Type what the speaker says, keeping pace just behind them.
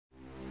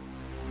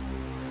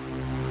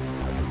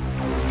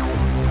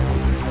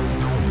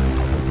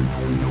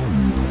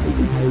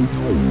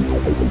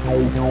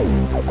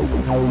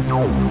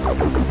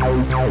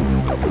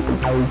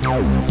This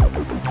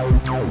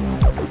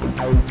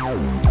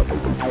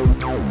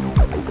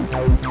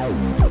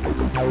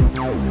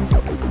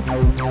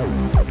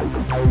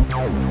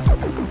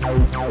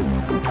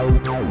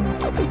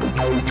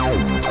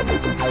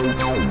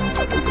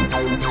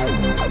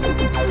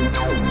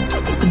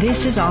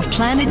is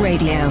OffPlanet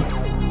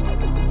Radio.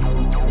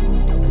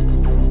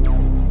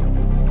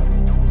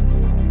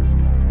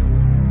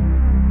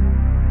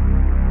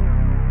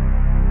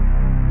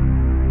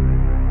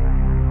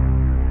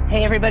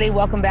 Hey everybody,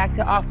 welcome back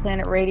to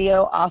OffPlanet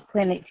Radio,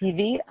 OffPlanet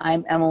TV.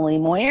 I'm Emily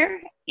Moyer,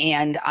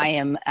 and I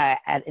am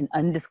at an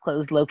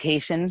undisclosed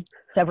location,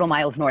 several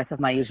miles north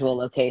of my usual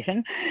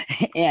location.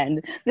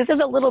 And this is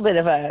a little bit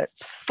of a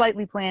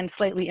slightly planned,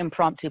 slightly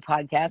impromptu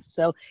podcast.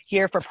 So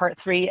here for part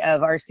 3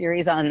 of our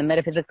series on the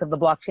metaphysics of the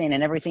blockchain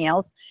and everything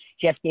else,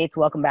 Jeff Gates,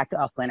 welcome back to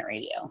OffPlanet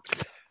Radio.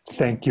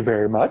 Thank you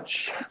very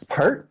much.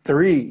 Part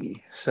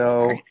 3.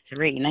 Part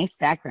 3, nice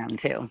background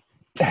too.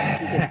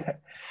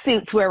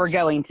 Suits where we're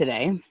going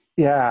today.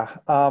 Yeah.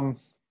 I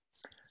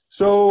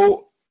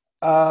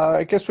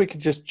guess we could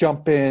just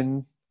jump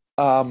in.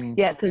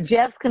 Yeah, so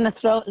Jeff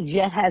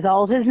has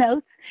all of his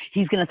notes.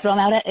 He's going to throw them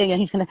out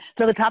he's going to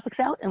throw the topics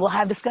out, and we'll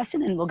have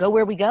discussion, and we'll go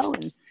where we go,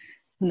 and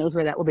who knows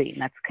where that will be. And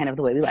that's kind of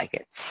the way we like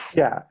it.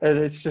 Yeah, and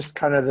it's just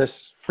kind of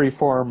this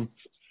free-form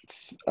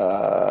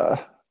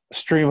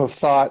stream of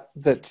thought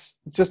that's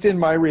just in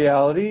my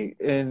reality,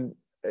 and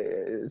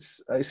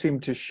I seem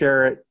to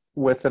share it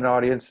with an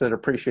audience that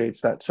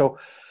appreciates that. So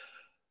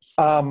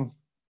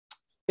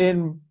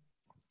in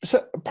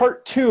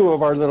part 2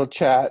 of our little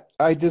chat,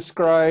 I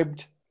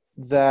described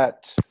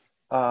that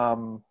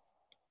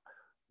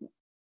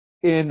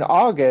in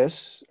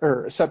August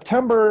or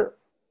September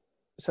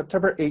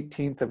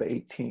 18th of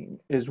 18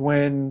 is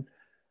when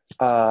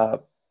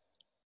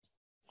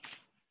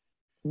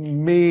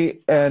me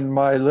and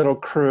my little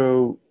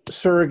crew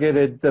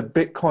surrogated the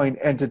Bitcoin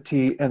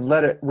entity and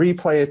let it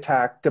replay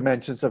attack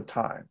dimensions of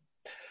time.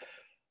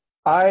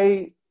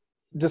 I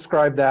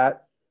described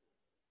that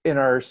in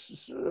our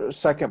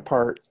second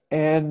part,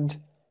 and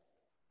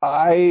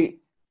I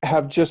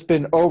have just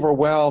been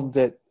overwhelmed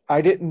that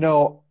I didn't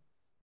know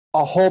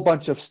a whole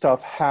bunch of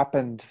stuff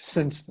happened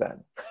since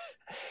then.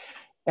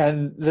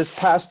 And this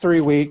past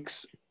 3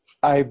 weeks,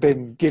 I've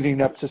been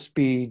getting up to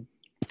speed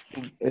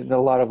in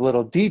a lot of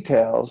little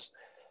details.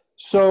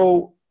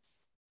 So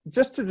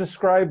just to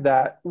describe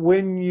that,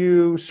 when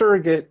you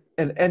surrogate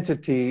an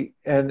entity,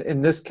 and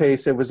in this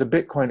case, it was a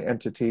Bitcoin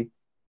entity,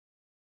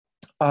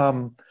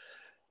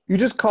 you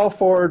just call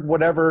forward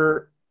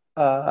whatever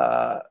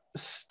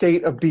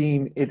state of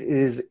being it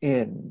is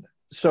in.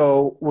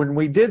 So when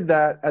we did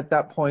that, at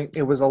that point,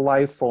 it was a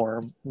life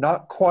form,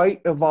 not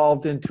quite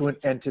evolved into an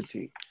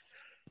entity.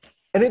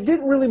 And it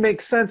didn't really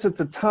make sense at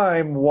the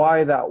time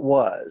why that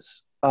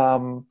was.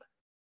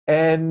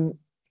 And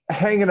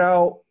hanging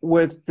out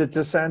with the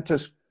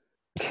DeSantis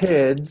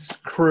kids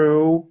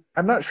crew,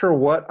 I'm not sure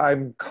what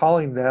I'm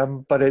calling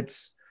them, but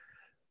it's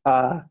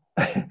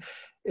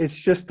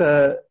it's just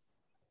a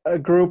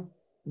group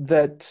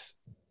that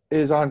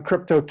is on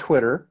crypto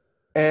Twitter,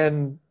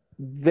 and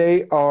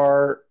they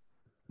are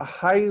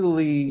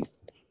highly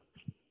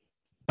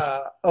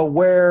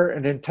aware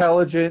and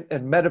intelligent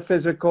and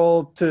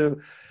metaphysical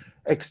to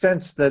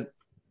extents that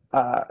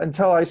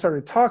until I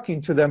started talking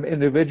to them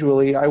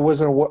individually, I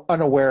wasn't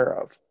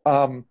unaware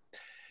of.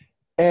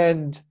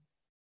 And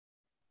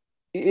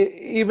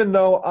even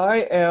though I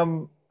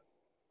am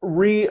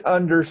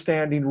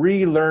re-understanding,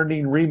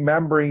 relearning,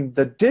 remembering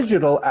the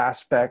digital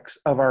aspects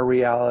of our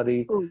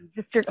reality. Ooh,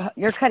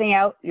 you're cutting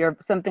out. You're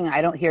something. I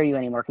don't hear you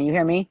anymore. Can you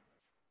hear me?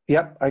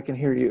 Yep, I can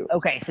hear you.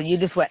 Okay, so you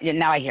just went.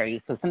 Now I hear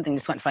you. So something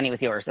just went funny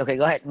with yours. Okay,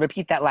 go ahead.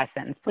 Repeat that last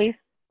sentence, please.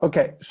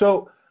 Okay,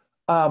 so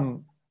I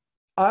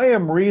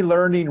am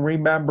relearning,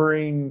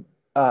 remembering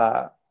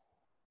the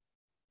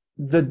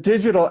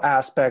digital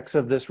aspects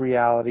of this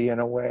reality in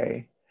a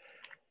way,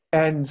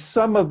 and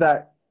some of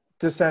that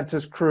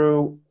DeSantis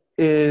crew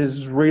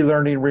is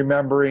relearning,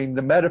 remembering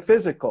the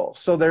metaphysical.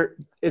 So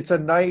it's a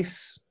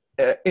nice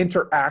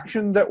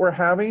interaction that we're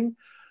having,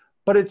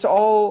 but it's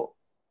all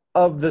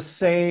of the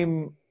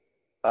same,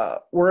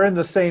 we're in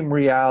the same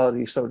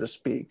reality, so to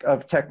speak,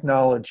 of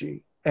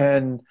technology.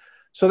 And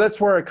so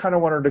that's where I kind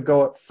of wanted to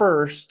go at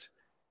first,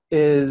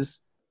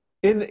 is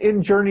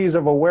in journeys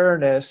of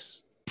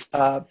awareness,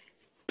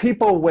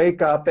 people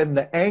wake up in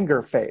the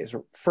anger phase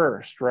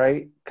first,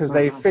 right? Because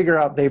they figure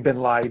out they've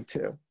been lied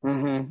to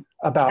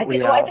about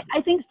reality.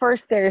 I think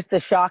first there's the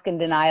shock and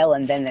denial,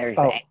 and then there's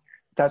anger.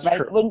 That's right?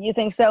 true. Wouldn't you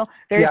think so?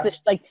 There's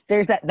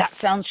there's that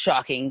sounds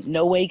shocking.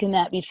 No way can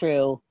that be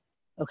true.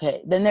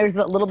 Okay. Then there's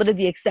a little bit of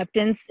the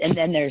acceptance, and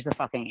then there's the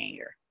fucking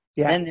anger.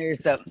 Yeah. Then there's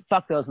the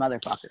fuck those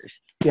motherfuckers.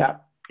 Yeah.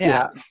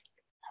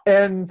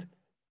 And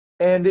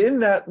in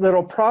that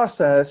little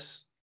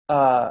process,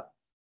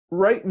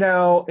 right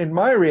now in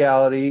my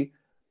reality,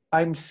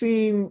 I'm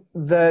seeing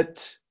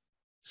that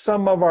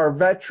some of our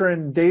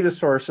veteran data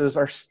sources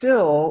are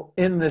still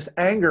in this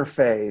anger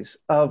phase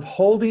of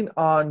holding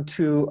on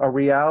to a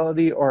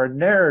reality or a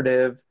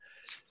narrative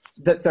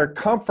that they're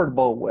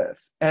comfortable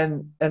with,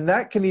 and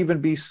that can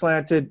even be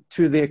slanted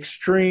to the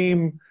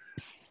extreme,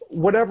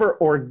 whatever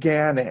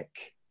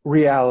organic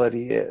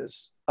reality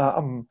is.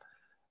 I'm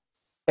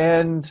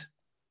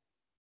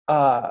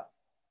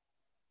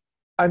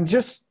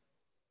just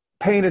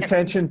paying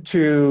attention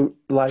to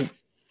like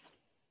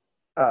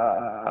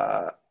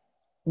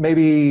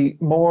maybe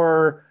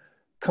more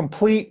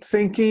complete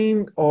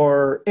thinking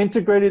or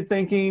integrated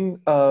thinking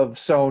of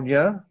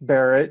Sonia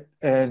Barrett,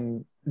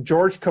 and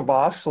George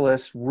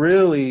Kavafsalis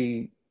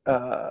really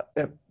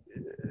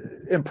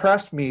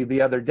impressed me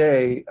the other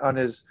day on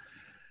his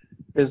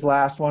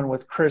last one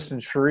with Chris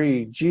and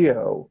Cherie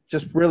Geo,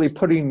 just really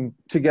putting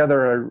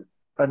together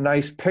a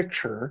nice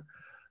picture,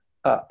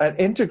 an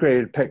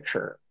integrated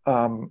picture,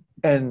 and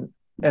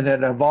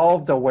an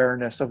evolved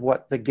awareness of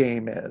what the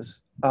game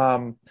is.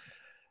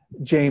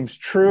 James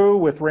True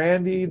with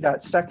Randy,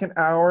 that second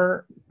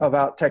hour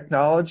about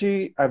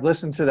technology, I've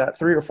listened to that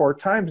 3 or 4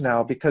 times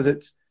now, because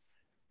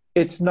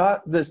it's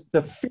not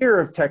the fear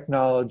of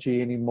technology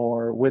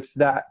anymore with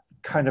that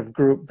kind of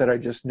group that I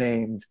just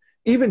named.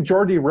 Even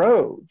Geordie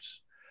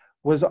Rhodes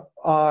was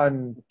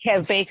on.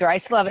 Kev Baker, I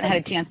still haven't had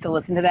a chance to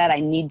listen to that. I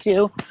need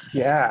to.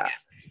 Yeah.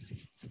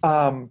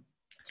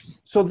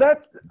 So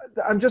that,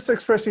 I'm just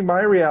expressing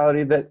my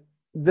reality that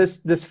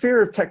this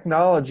fear of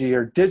technology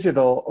or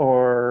digital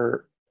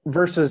or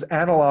versus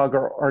analog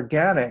or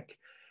organic,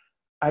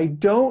 I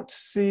don't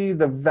see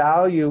the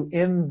value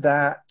in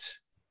that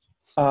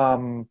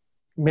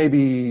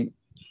maybe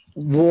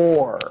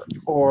war,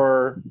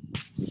 or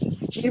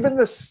even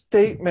the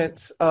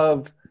statements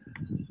of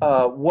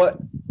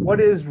what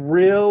is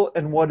real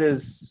and what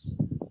is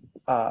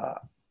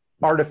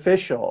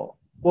artificial.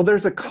 Well,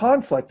 there's a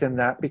conflict in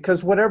that,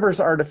 because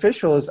whatever's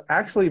artificial is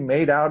actually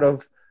made out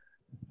of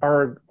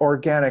our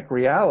organic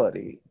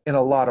reality in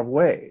a lot of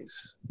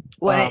ways.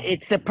 Well,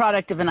 it's the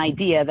product of an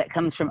idea that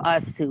comes from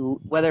us, who,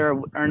 whether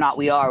or not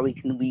we are,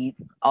 we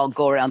all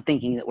go around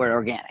thinking that we're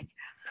organic.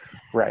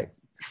 Right.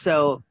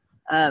 So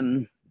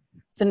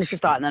finish your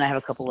thought, and then I have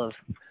a couple of.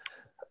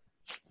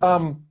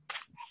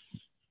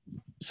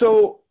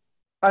 So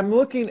I'm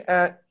looking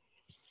at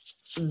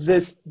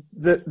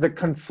the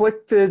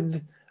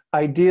conflicted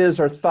ideas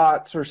or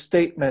thoughts or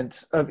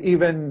statements of,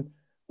 even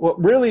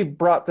what really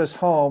brought this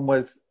home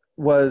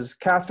was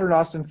Catherine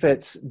Austin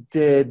Fitts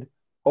did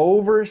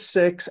over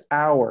 6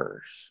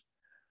 hours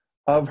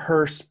of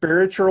her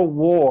spiritual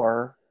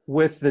war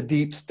with the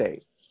deep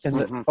state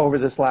over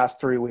this last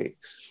 3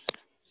 weeks.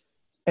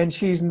 And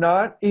she's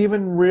not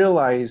even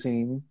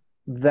realizing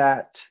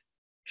that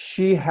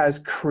she has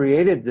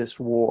created this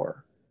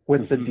war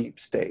with the deep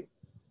state.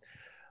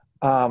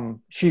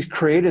 She's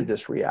created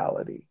this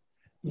reality.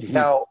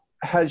 Now,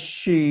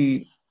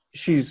 she's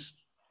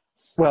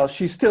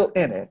still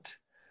in it,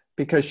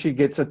 because she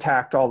gets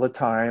attacked all the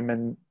time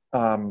and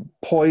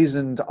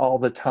poisoned all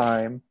the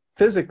time,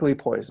 physically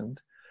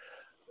poisoned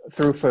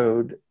through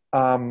food,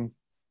 and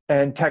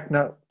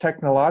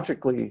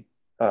technologically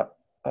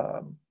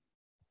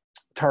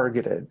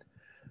targeted.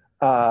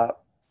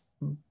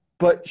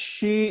 But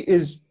she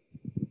is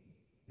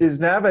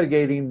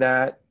navigating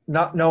that,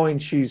 not knowing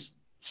she's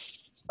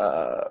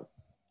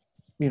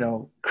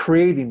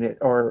creating it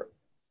or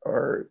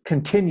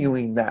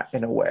continuing that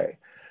in a way.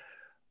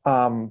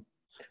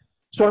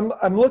 So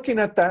I'm looking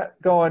at that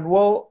going,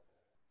 well,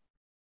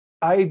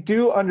 I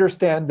do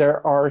understand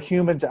there are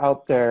humans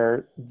out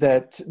there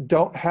that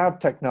don't have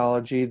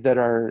technology, that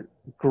are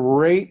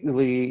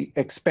greatly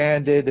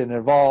expanded and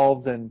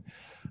evolved and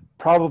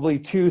probably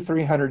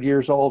 200-300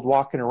 years old,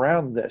 walking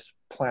around this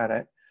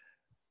planet.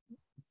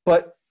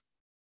 But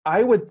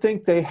I would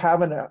think they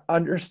have an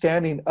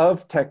understanding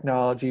of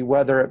technology,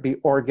 whether it be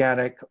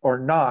organic or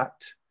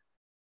not,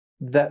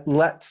 that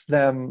lets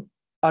them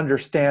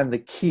understand the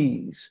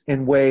keys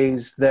in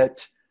ways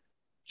that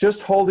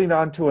just holding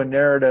on to a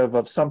narrative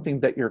of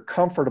something that you're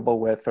comfortable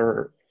with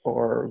or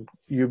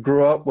you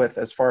grew up with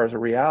as far as a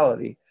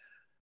reality.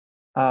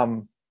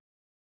 I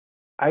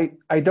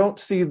don't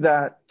see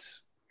that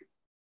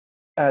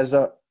as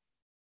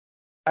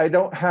I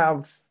don't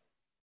have,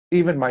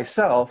 even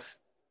myself,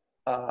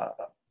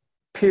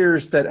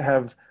 peers that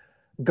have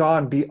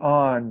gone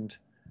beyond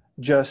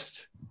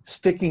just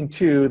sticking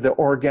to the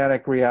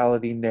organic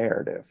reality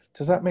narrative.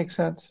 Does that make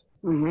sense?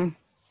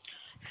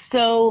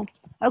 So,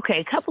 okay,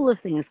 a couple of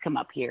things come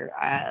up here.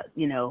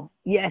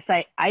 Yes,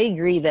 I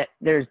agree that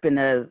there's been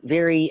a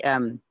very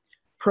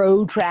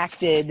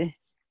protracted,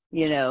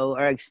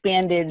 or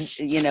expanded,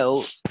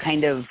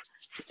 kind of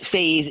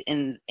phase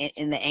in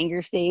the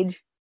anger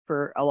stage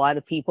for a lot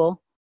of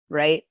people,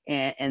 right?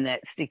 And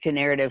that stick to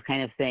narrative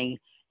kind of thing.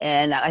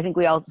 And I think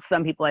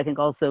some people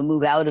also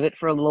move out of it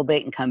for a little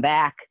bit and come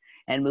back,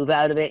 and move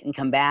out of it and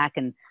come back.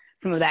 And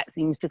some of that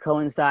seems to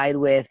coincide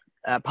with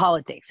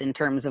politics, in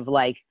terms of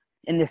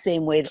in the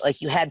same way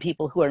that you had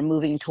people who are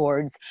moving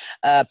towards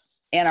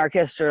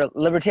anarchist or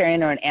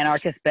libertarian or an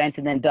anarchist bent,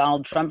 and then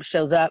Donald Trump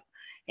shows up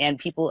and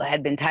people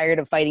had been tired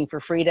of fighting for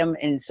freedom.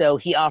 And so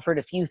he offered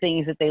a few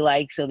things that they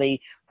like. So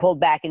they pulled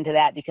back into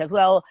that because,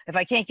 well, if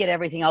I can't get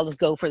everything, I'll just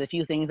go for the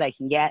few things I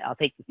can get. I'll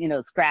take,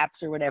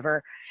 scraps or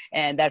whatever.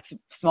 And that's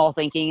small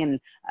thinking.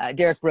 And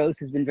Derek Rose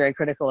has been very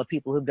critical of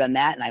people who've done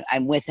that. And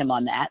I'm with him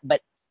on that.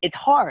 But it's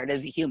hard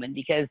as a human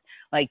because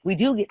we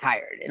do get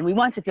tired and we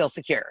want to feel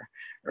secure,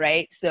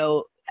 right?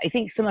 So I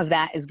think some of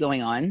that is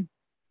going on.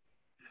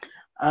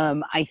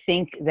 I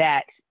think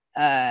that,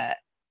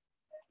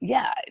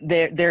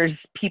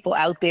 there's people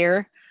out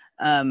there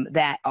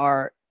that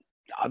are,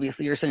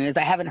 obviously you're saying this,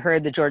 I haven't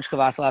heard the George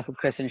Kavasalos with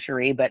Chris and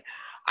Cherie, but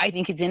I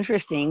think it's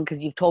interesting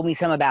because you've told me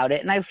some about it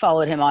and I've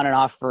followed him on and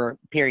off for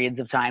periods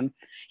of time.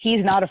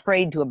 He's not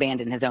afraid to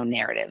abandon his own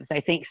narratives.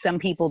 I think some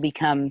people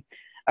become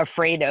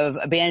afraid of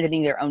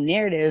abandoning their own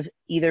narrative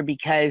either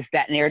because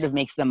that narrative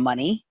makes them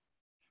money,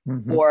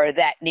 or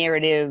that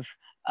narrative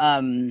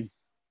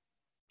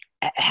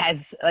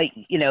has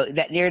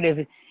that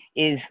narrative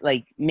is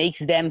makes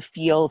them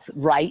feel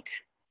right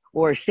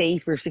or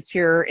safe or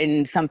secure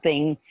in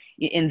something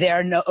in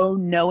their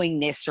own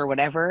knowingness or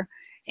whatever.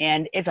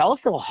 And it's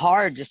also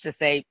hard just to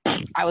say,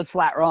 I was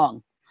flat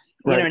wrong.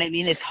 You know what I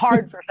mean? It's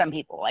hard for some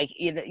people.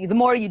 The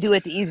more you do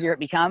it, the easier it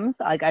becomes.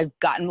 I've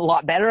gotten a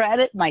lot better at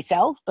it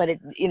myself, but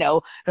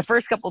the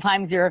first couple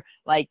times you're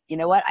you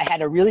know what? I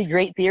had a really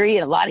great theory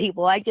and a lot of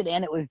people liked it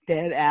and it was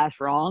dead ass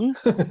wrong,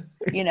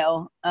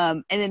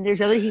 and then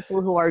there's other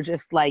people who are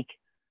just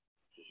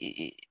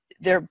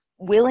they're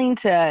willing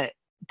to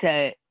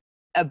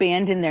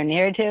abandon their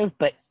narrative,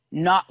 but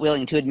not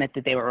willing to admit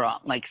that they were wrong.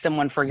 Like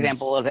someone, for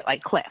example, a little bit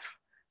like Cliff,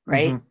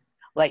 right?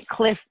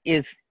 Cliff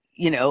is,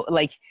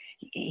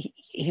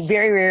 he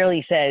very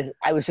rarely says,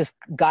 I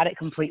got it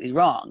completely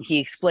wrong. He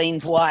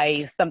explains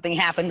why something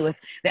happened with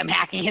them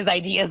hacking his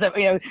ideas of,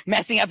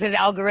 messing up his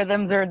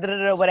algorithms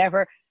or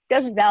whatever.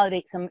 Doesn't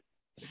validate some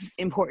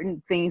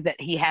important things that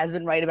he has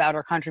been right about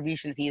or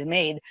contributions he's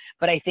made.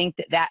 But I think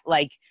that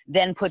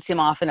then puts him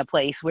off in a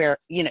place where,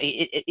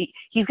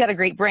 he's got a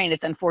great brain.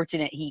 It's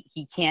unfortunate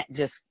he can't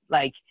just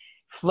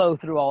flow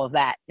through all of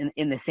that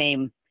in the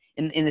same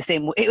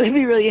way. It would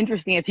be really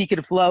interesting if he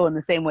could flow in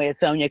the same way as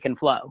Sonia can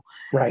flow.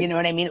 Right. You know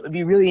what I mean? It would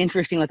be really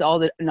interesting with all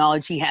the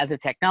knowledge he has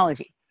of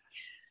technology.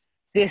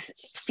 This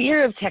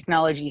fear of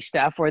technology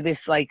stuff, or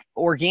this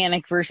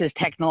organic versus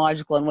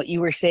technological, and what you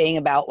were saying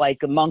about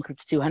a monk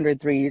that's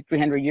 300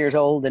 years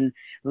old and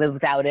live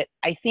without it.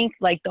 I think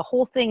the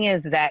whole thing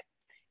is that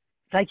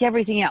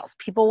everything else,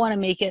 people want to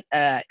make it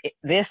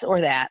this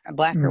or that, a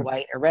black or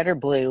white, or red or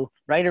blue,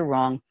 right or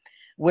wrong,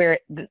 where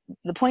the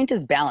point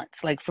is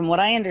balance. From what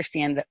I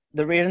understand, that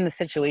we're in the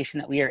situation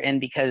that we are in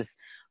because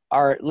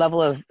our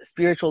level of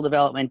spiritual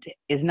development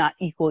is not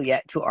equal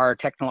yet to our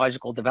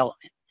technological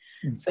development.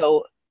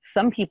 So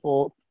some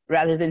people,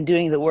 rather than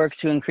doing the work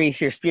to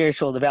increase your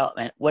spiritual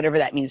development, whatever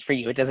that means for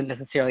you, it doesn't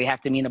necessarily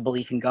have to mean a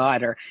belief in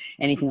God or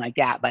anything like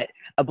that, but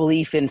a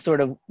belief in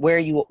sort of where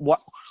you, what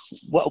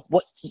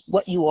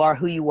you are,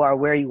 who you are,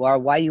 where you are,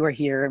 why you are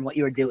here, and what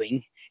you are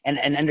doing, and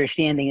an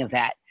understanding of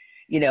that,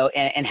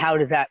 and how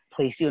does that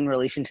place you in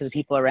relation to the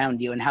people around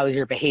you, and how is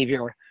your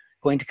behavior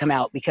going to come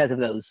out because of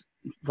those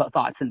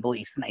thoughts and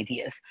beliefs and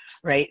ideas,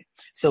 right?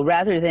 So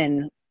rather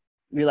than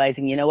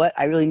realizing, you know what,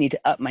 I really need to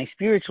up my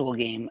spiritual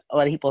game, a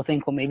lot of people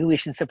think, well, maybe we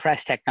should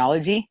suppress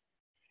technology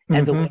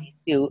as a way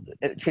to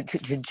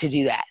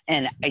do that.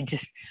 And I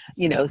just,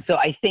 so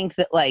I think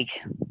that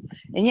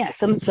and yeah,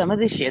 some of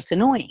this shit's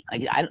annoying.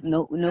 I don't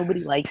know,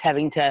 nobody likes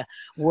having to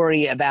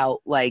worry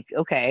about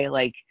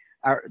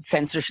our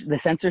the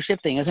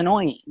censorship thing is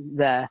annoying.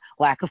 The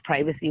lack of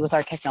privacy with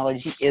our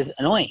technology is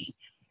annoying.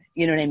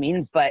 You know what I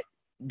mean? But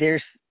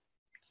there's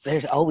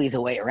always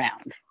a way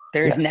around.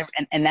 There's never,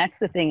 and that's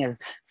the thing, is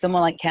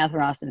someone like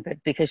Catherine Austin,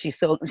 because she's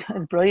so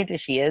as brilliant as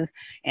she is,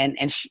 and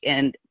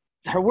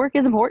her work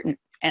is important,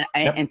 and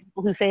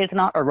people who say it's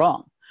not are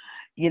wrong.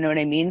 You know what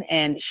I mean?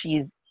 And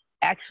she's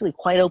actually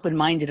quite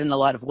open-minded in a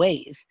lot of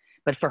ways.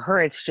 But for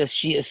her, it's just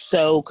she is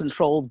so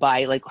controlled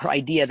by her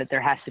idea that there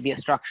has to be a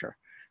structure,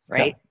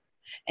 right?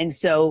 Yeah. And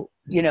so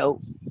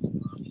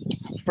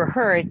for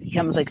her, it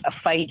becomes a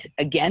fight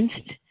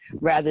against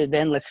rather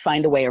than let's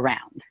find a way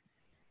around,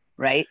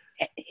 right?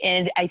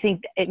 And I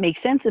think it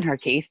makes sense in her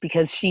case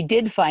because she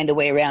did find a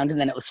way around and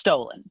then it was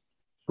stolen.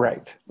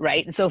 Right.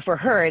 Right. So for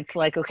her, it's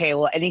okay,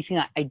 well,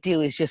 anything I do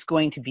is just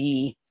going to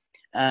be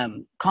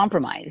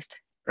compromised,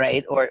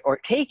 right? Or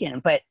taken.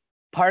 But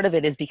part of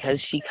it is because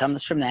she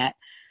comes from that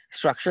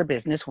structure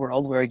business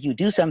world where you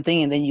do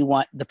something and then you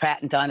want the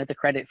patent on it, the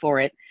credit for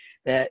it,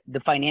 the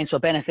financial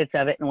benefits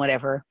of it and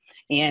whatever.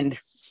 And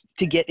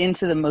to get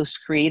into the most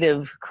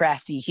creative,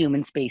 crafty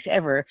human space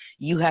ever,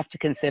 you have to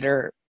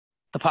consider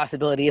the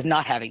possibility of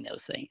not having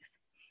those things.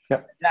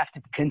 Yep. You have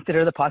to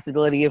consider the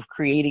possibility of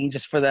creating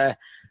just for the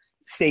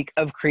sake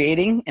of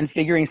creating and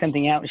figuring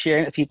something out and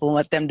sharing it with people and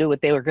let them do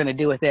what they were going to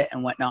do with it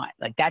and whatnot.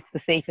 That's the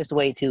safest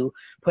way to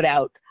put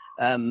out,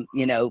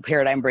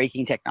 paradigm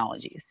breaking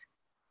technologies.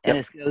 And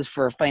this goes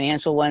for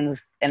financial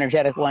ones,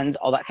 energetic ones,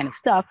 all that kind of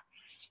stuff.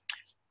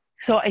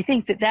 So I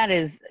think that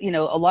is,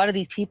 a lot of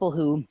these people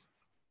who,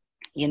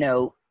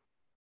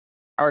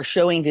 are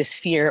showing this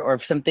fear or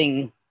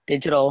something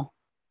digital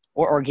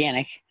or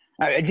organic,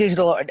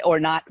 digital or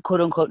not,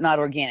 quote unquote, not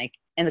organic.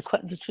 And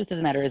the truth of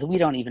the matter is we're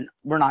not even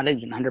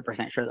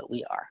 100% sure that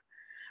we are,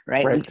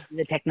 right? Right. We see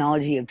the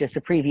technology of just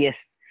a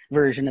previous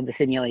version of the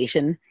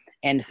simulation.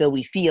 And so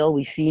we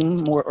seem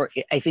more, or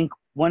I think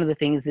one of the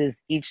things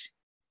is each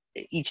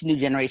new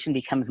generation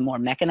becomes more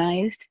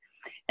mechanized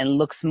and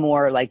looks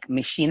more like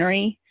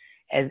machinery,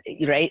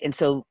 right? And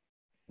so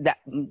that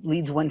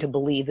leads one to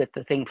believe that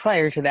the thing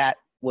prior to that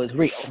was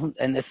real,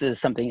 and this is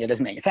something that is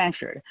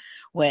manufactured,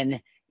 when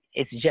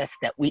it's just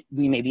that we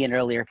may be an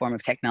earlier form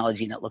of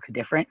technology and it looks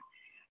different,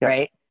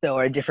 right? So,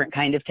 or a different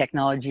kind of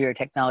technology, or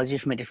technology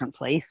from a different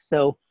place.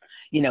 So,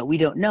 we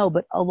don't know,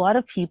 but a lot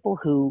of people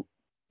who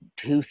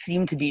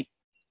seem to be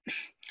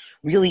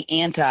really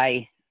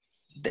anti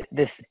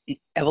this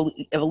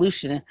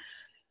evolution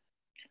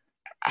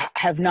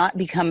have not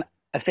become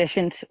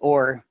efficient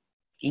or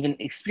even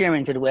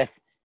experimented with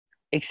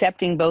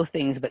accepting both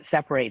things but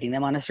separating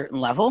them on a certain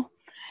level.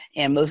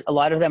 And a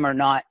lot of them are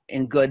not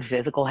in good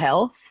physical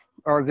health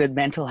or good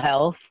mental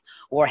health,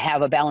 or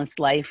have a balanced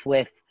life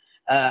with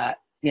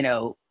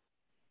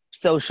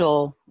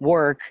social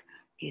work,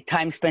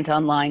 time spent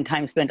online,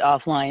 time spent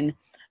offline.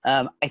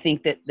 I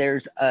think that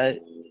there's a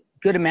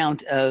good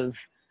amount of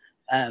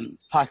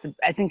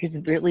I think it's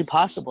really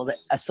possible that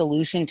a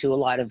solution to a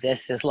lot of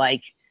this is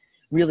like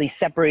really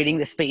separating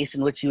the space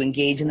in which you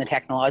engage in the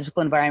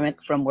technological environment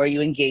from where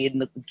you engage in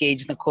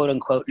the quote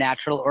unquote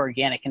natural or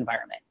organic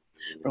environment,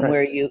 from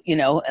where you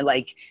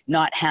like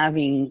not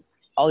having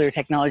all your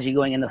technology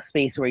going in the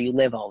space where you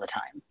live all the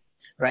time,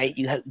 right?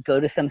 You go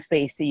to some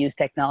space to use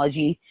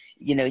technology,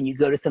 and you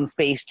go to some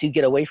space to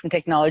get away from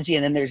technology,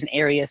 and then there's an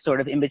area sort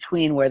of in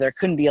between where there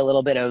couldn't be a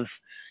little bit of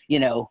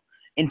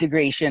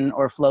integration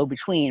or flow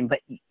between,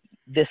 but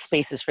this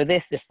space is for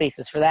this space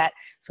is for that,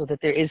 so that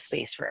there is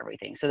space for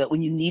everything, so that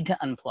when you need to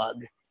unplug,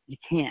 you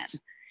can.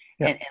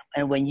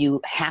 And when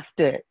you have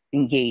to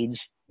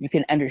engage, you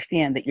can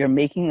understand that you're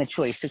making the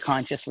choice to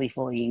consciously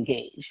fully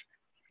engage.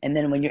 And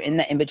then when you're in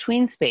the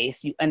in-between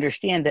space, you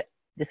understand that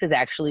this is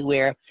actually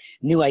where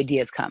new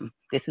ideas come.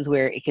 This is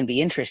where it can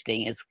be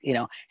interesting, is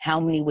how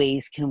many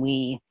ways can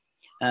we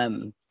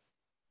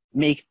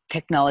make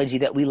technology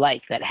that we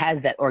like, that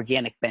has that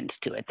organic bent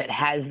to it, that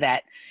has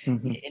that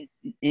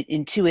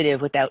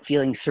intuitive without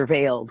feeling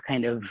surveilled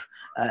kind of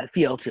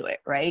feel to it,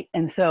 right?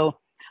 And so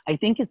I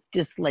think it's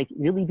just like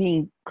really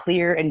being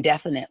clear and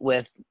definite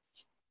with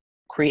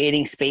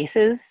creating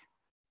spaces,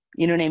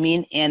 you know what I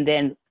mean? And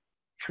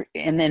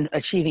then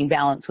achieving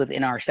balance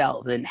within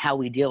ourselves and how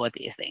we deal with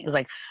these things.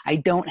 Like, I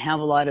don't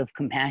have a lot of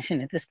compassion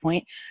at this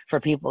point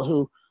for people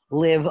who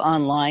live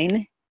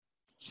online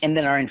and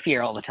then are in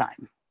fear all the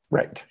time.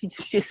 Right.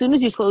 As soon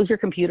as you close your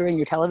computer and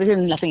your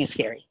television, nothing is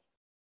scary.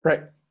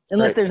 Right.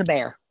 Unless there's a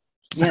bear,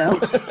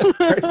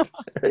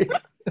 Right.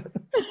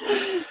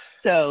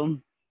 So.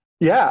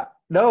 Yeah.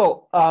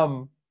 No.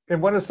 In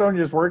one of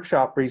Sonia's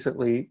workshop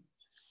recently,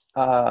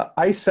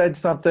 I said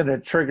something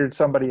that triggered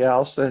somebody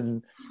else,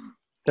 and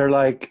they're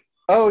like,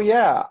 "Oh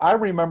yeah, I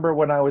remember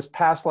when I was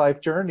past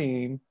life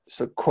journeying."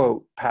 So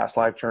quote, past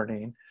life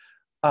journeying.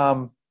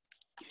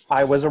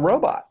 I was a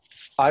robot.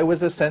 I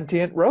was a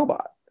sentient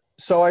robot.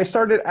 So I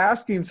started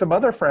asking some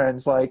other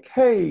friends, like,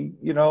 hey,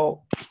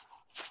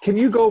 can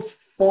you go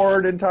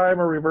forward in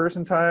time or reverse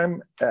in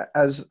time,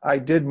 as I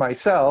did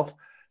myself?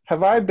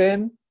 Have I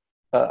been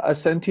a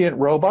sentient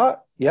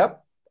robot?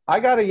 Yep. I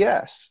got a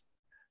yes.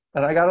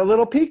 And I got a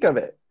little peek of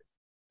it.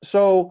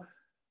 So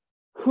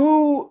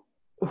who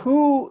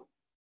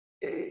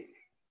I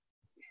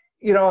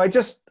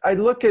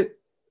look at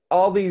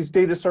all these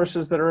data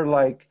sources that are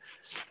like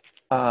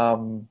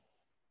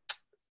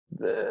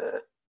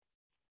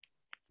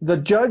the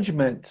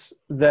judgments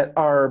that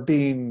are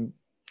being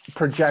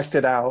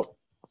projected out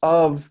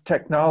of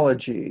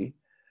technology.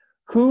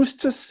 Who's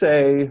to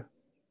say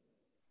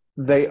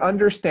they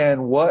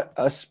understand what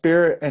a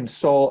spirit and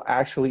soul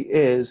actually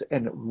is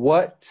and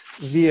what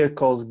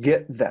vehicles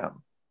get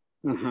them?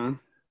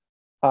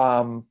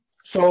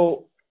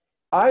 So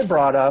I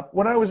brought up,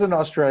 when I was in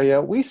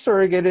Australia, we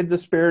surrogated the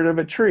spirit of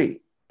a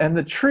tree, and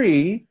the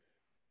tree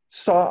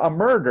saw a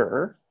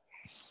murder,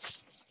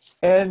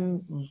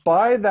 and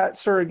by that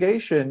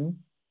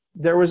surrogation,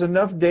 there was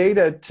enough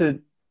data to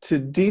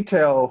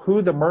detail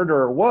who the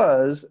murderer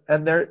was,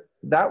 and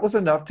that was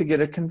enough to get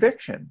a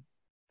conviction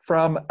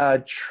from a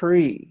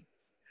tree.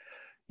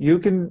 You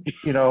can,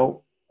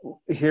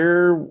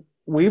 here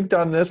we've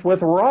done this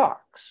with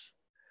rocks.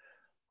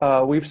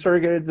 We've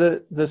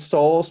surrogated the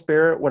soul,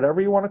 spirit, whatever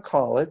you want to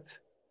call it,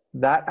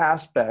 that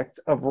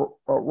aspect of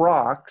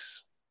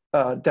rocks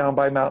down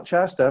by Mount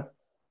Shasta.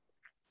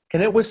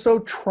 And it was so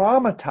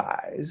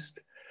traumatized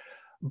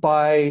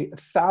by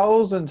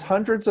thousands,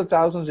 hundreds of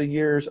thousands of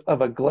years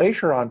of a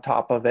glacier on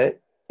top of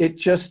it, it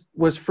just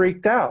was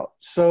freaked out.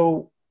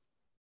 So,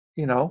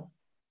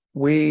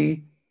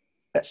 we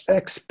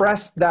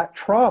expressed that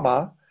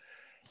trauma,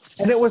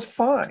 and it was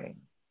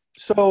fine.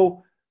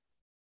 So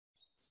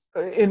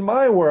in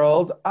my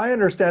world, I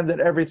understand that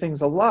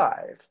everything's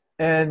alive.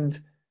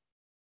 And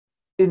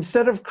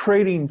instead of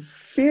creating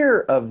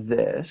fear of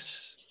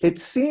this, it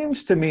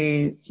seems to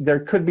me there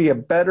could be a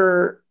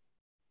better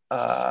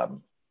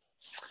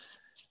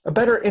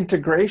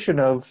integration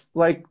of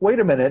like, wait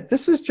a minute,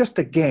 this is just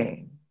a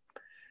game.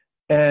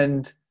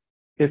 And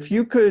if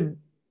you're creating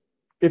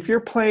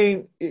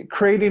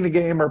a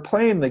game or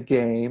playing the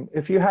game,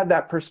 if you had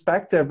that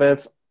perspective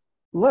of,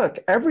 look,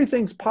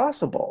 everything's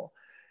possible.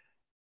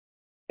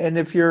 And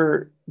if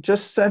you're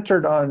just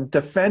centered on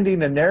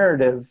defending a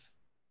narrative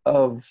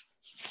of,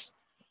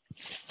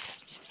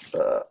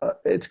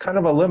 it's kind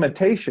of a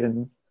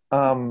limitation,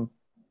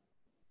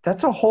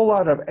 that's a whole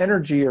lot of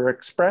energy you're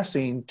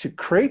expressing to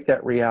create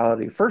that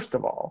reality, first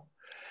of all.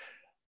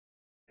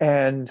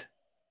 And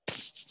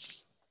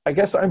I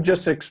guess I'm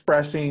just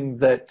expressing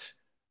that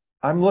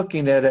I'm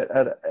looking at it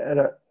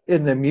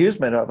in the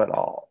amusement of it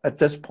all at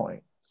this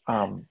point.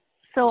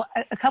 So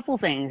a couple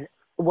things.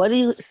 What do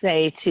you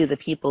say to the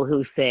people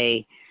who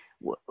say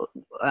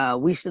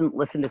we shouldn't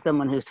listen to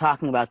someone who's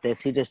talking about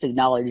this, who just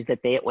acknowledged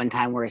that they at one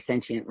time were a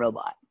sentient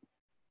robot?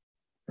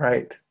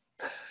 Right.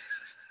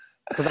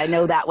 Because I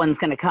know that one's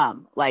going to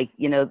come. Like,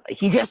 you know,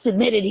 he just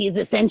admitted he's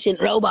a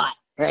sentient robot,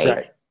 right?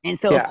 Right. And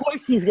so, of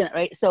course, he's going to,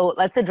 right? So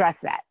let's address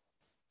that.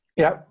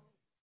 Yep.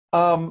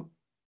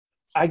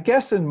 I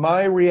guess in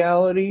my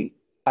reality,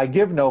 I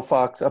give no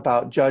fucks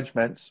about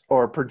judgments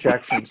or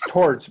projections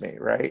towards me,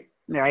 right?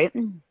 Right.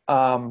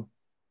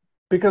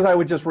 Because I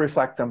would just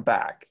reflect them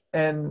back.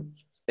 And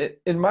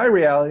in my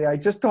reality, I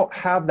just don't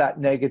have that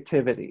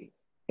negativity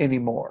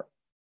anymore.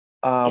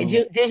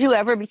 Did you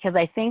ever? Because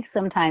I think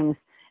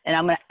sometimes,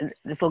 and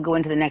this will go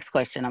into the next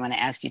question I'm going to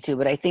ask you too,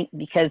 but I think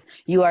because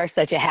you are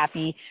such a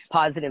happy,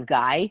 positive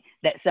guy,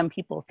 that some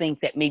people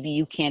think that maybe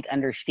you can't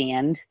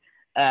understand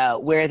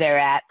where they're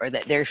at, or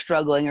that they're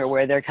struggling, or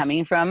where they're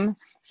coming from.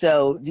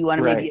 So do you want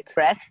to maybe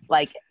express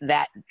like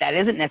that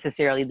isn't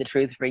necessarily the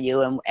truth for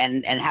you,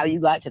 and how you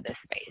got to this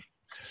space?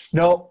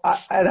 No,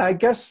 and I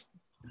guess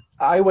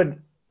the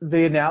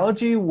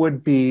analogy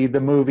would be the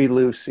movie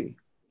Lucy,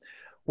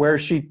 where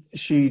she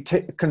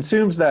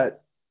consumes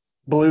that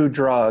blue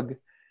drug,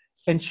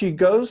 and she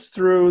goes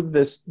through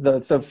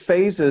the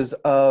phases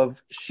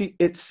of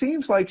it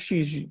seems like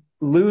she's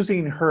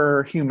losing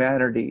her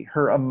humanity,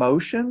 her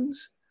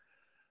emotions,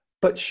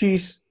 but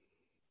she's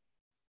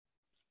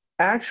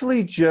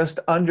actually just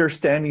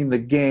understanding the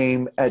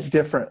game at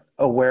different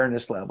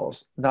awareness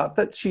levels. Not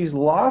that she's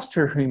lost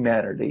her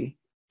humanity.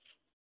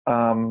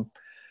 And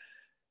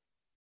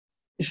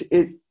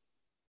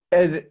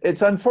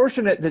it's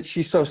unfortunate that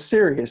she's so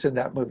serious in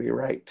that movie,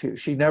 right? Too.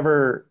 She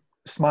never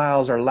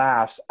smiles or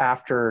laughs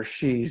after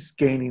she's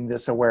gaining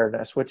this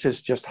awareness, which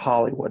is just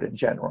Hollywood in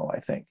general, I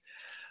think.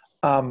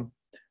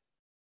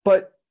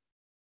 But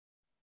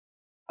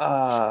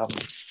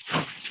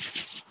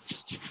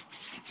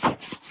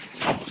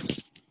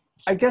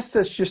I guess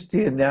that's just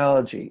the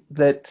analogy,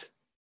 that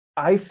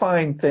I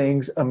find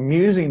things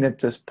amusing at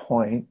this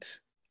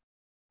point.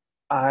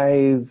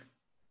 I've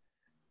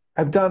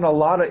done a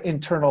lot of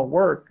internal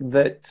work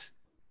that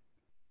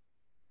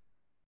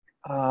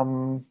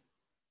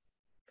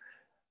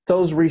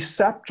those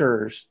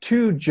receptors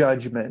to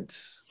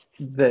judgments,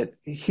 that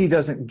he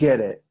doesn't get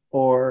it,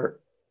 or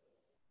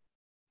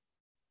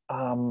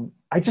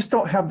I just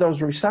don't have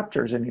those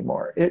receptors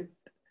anymore.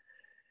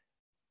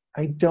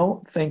 I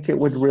don't think it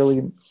would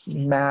really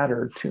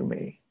matter to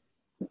me.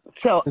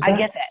 So I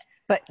get that.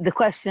 But the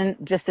question,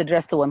 just to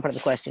address the one part of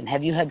the question,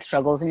 have you had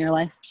struggles in your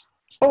life?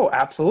 Oh,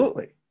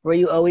 absolutely. Were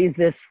you always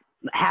this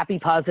happy,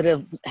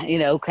 positive,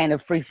 kind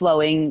of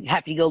free-flowing,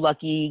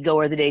 happy-go-lucky, go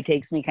where the day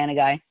takes me kind of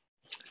guy?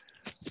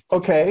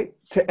 Okay,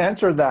 to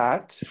answer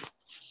that,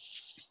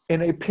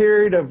 in a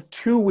period of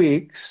 2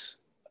 weeks,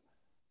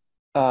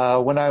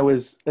 when I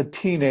was a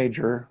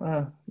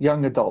teenager,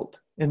 young adult,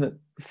 in the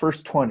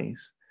first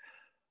 20s,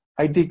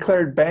 I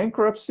declared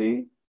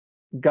bankruptcy,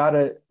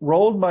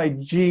 rolled my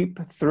Jeep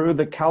through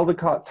the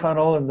Caldecott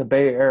Tunnel in the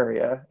Bay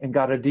Area and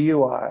got a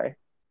DUI,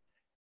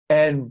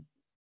 and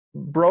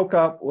broke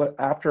up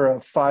after a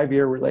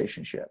 5-year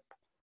relationship.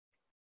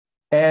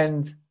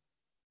 And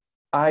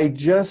I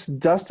just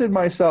dusted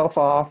myself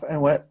off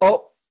and went,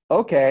 oh,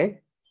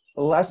 okay,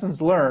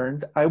 lessons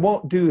learned. I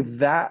won't do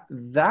that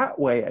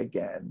way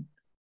again.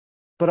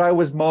 But I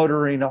was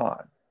motoring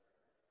on.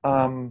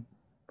 Have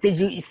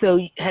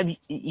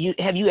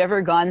you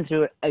ever gone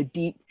through a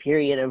deep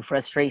period of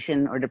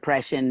frustration or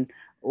depression,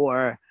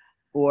 or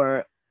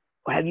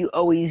have you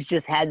always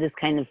just had this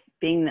kind of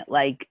thing that,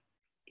 like,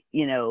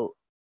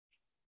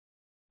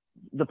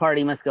 the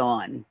party must go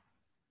on?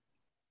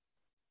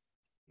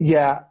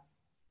 Yeah,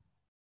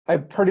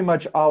 I've pretty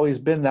much always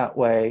been that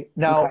way.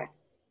 Now, okay.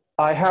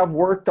 I have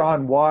worked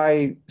on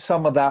why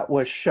some of that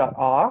was shut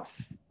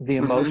off, the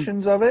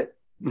emotions of it,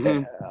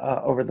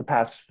 over the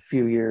past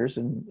few years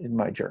in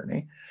my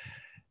journey.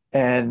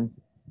 And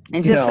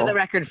just for the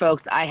record,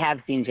 folks, I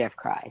have seen Jeff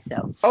cry.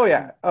 So. Oh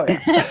yeah.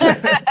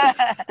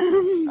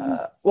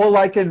 Well,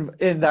 like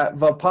in that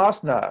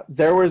Vipassana,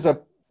 there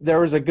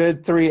was a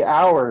good 3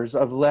 hours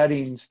of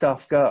letting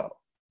stuff go.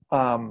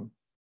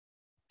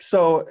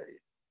 So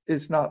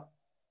it's not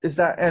Does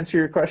that answer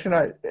your question?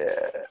 Of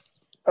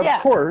Yeah.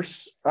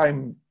 course,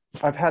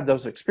 I've had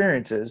those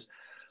experiences,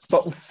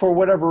 but for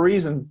whatever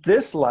reason,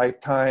 this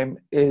lifetime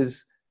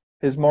is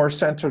more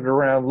centered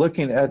around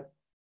looking at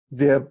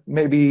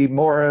maybe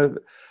more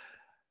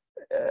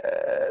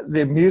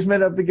the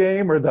amusement of the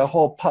game or the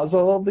whole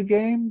puzzle of the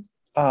game,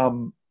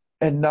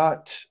 and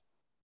not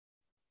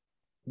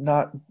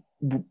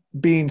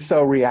being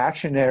so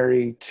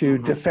reactionary to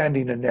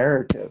defending a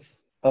narrative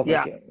of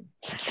a game.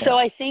 So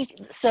I think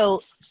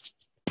so.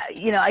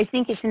 I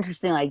think it's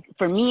interesting. Like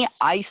for me,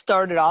 I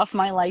started off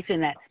my life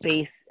in that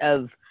space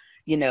of,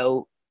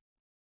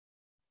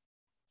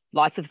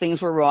 lots of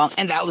things were wrong,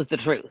 and that was the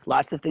truth.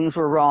 Lots of things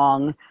were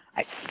wrong,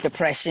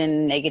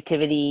 depression,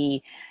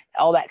 negativity,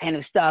 all that kind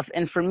of stuff.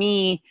 And for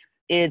me,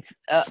 it's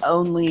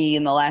only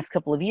in the last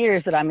couple of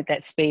years that I'm at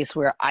that space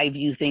where I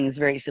view things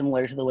very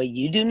similar to the way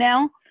you do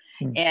now.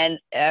 And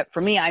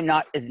for me, I'm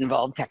not as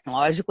involved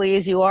technologically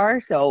as you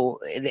are. So,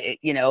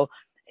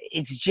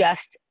 it's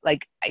just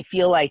like, I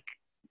feel like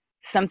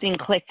something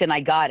clicked and I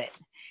got it.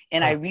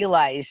 And I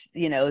realized,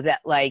 that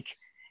like,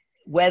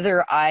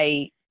 whether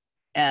I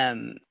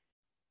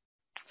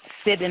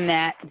sit in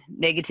that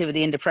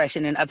negativity and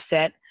depression and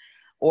upset,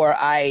 or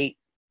I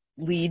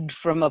lead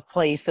from a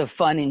place of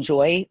fun and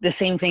joy, the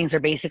same things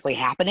are basically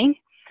happening.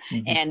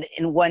 And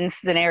in one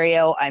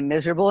scenario, I'm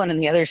miserable, and in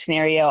the other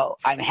scenario,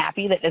 I'm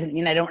happy. That doesn't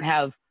mean I don't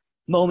have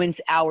moments,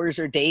 hours,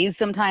 or days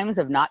sometimes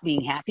of not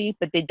being happy,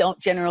 but they don't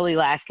generally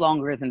last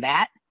longer than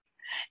that.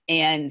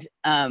 And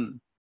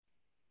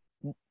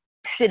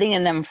sitting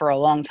in them for a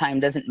long time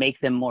doesn't make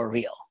them more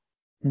real.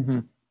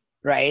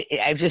 Right?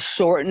 I've just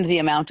shortened the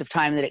amount of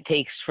time that it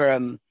takes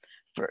for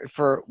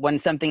when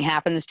something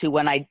happens to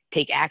when I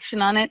take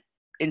action on it,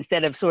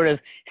 instead of sort of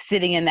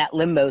sitting in that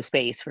limbo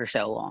space for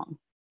so long.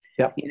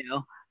 Yep.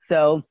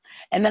 So,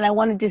 and then I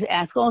wanted to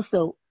ask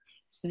also,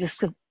 just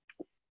because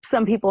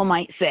some people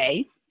might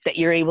say that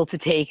you're able to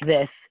take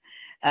this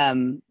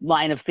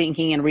line of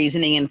thinking and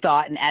reasoning and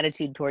thought and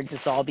attitude towards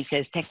this all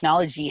because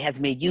technology has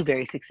made you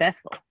very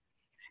successful.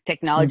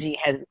 Technology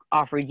has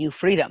offered you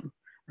freedom,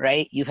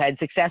 right? You've had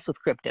success with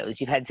cryptos.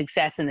 You've had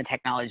success in the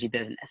technology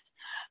business.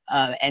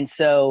 And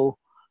so,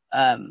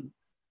 and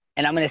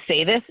I'm going to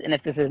say this, and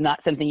if this is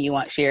not something you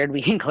want shared,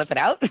 we can clip it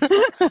out,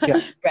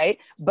 right?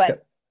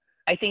 But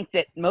I think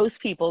that most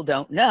people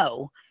don't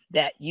know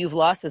that you've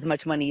lost as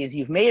much money as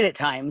you've made at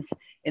times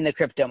in the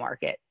crypto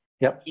market.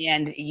 Yep.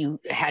 And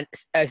you had,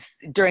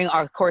 during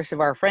our course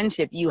of our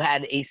friendship, you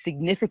had a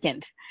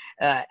significant,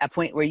 a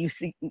point where you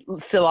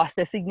still lost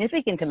a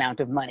significant amount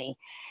of money.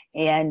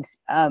 And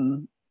I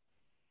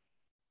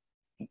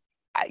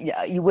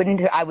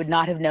would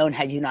not have known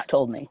had you not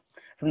told me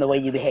from the way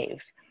you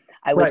behaved.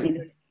 I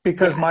would,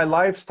 because my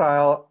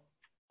lifestyle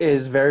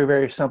is very,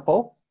 very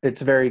simple.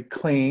 It's very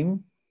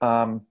clean.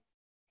 I'm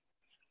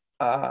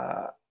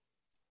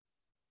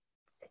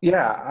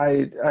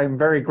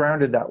very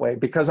grounded that way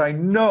because I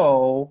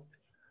know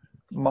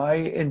my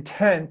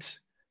intent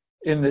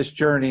in this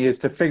journey is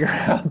to figure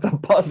out the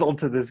puzzle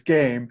to this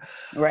game.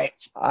 Right.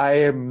 I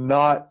am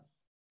not,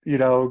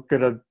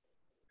 gonna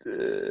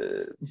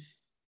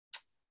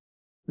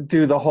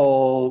do the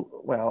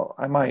whole, well,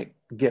 I might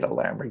get a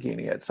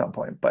Lamborghini at some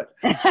point, but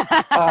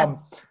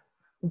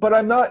but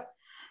I'm not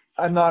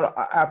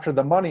after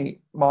the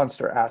money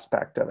monster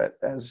aspect of it,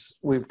 as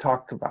we've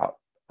talked about.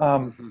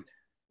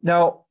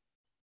 Now,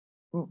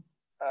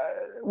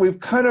 we've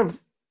kind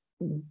of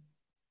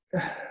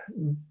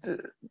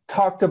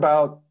talked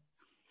about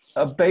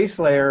a base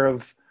layer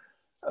of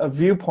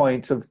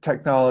viewpoints of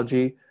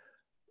technology.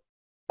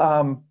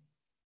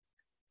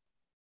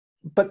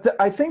 But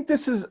I think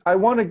I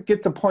want to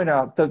get to point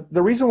out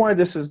the reason why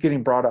this is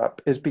getting brought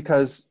up is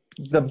because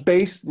the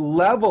base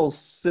level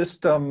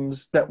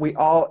systems that we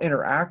all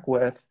interact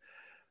with,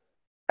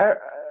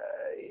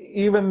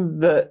 even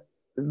the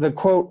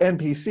quote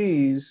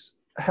NPCs,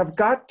 have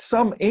got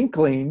some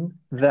inkling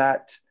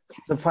that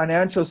the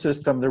financial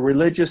system, the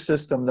religious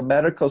system, the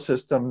medical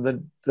system,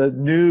 the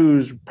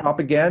news,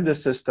 propaganda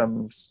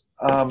systems,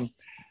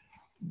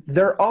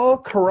 they're all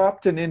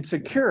corrupt and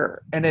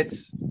insecure. And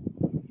it's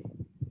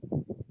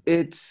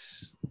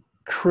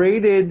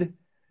created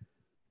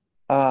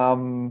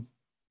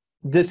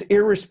this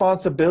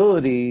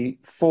irresponsibility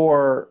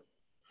for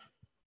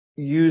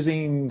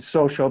using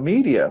social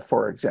media,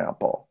 for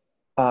example.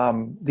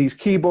 These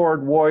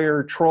keyboard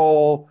warrior,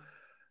 troll,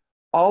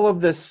 all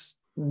of this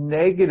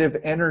negative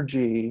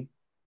energy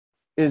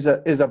is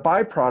a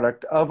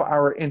byproduct of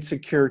our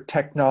insecure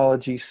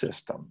technology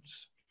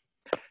systems.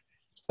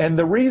 And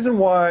the reason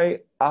why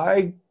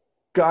I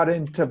got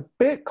into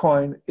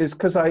Bitcoin is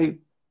because I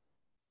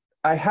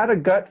had a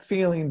gut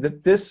feeling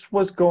that this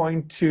was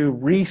going to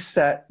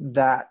reset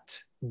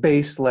that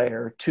base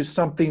layer to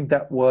something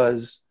that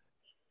was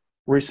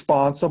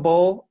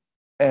responsible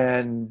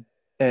and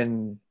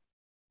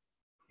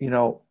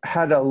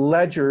had a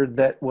ledger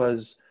that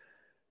was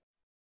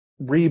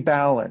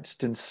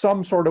rebalanced in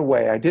some sort of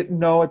way. I didn't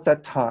know at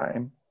that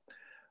time.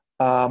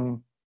 But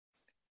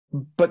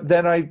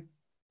then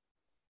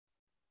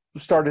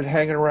started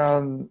hanging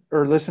around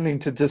or listening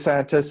to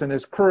DeSantis and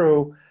his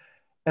crew,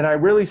 and I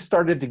really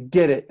started to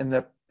get it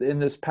in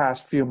this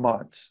past few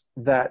months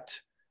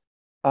that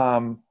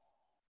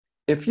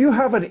if you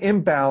have an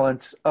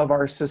imbalance of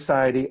our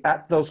society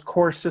at those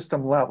core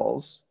system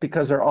levels,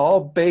 because they're all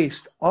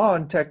based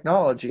on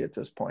technology at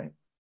this point,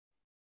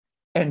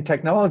 and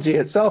technology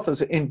itself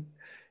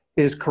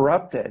is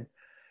corrupted.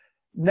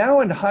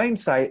 Now in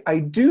hindsight, I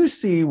do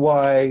see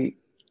why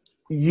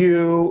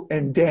you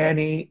and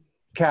Danny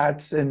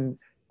Katz and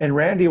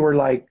Randy were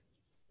like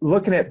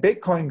looking at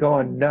Bitcoin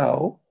going,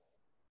 no.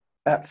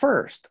 At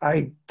first,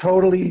 I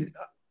totally,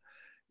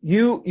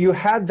 you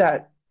had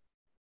that,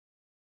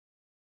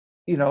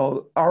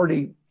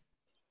 already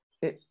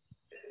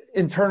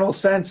internal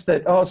sense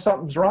that, oh,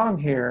 something's wrong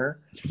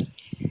here.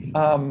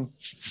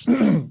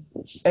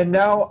 And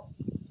now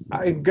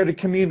I'm going to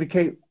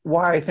communicate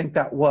why I think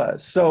that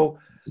was. So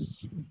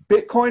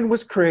Bitcoin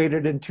was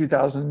created in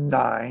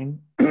 2009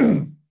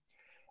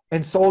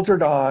 and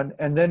soldiered on.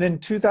 And then in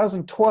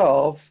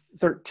 2012,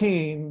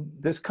 13,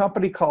 this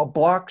company called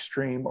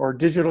Blockstream or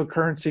Digital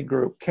Currency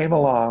Group came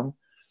along,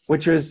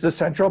 which is the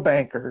central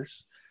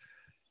bankers,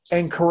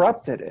 and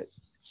corrupted it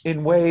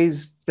in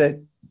ways that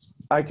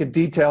I could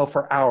detail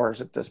for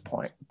hours at this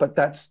point, but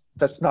that's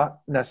not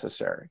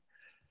necessary.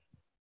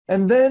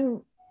 And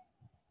then,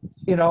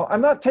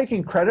 I'm not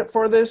taking credit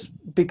for this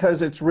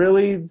because it's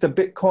really the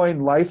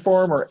Bitcoin life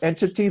form or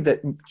entity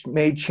that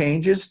made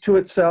changes to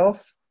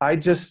itself. I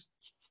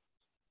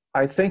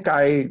think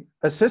I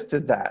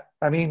assisted that.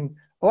 I mean,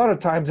 a lot of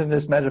times in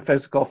this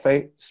metaphysical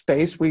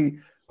space, we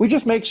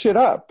just make shit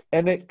up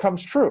and it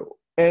comes true.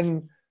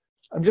 And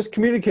I'm just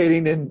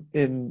communicating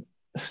in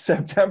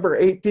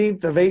September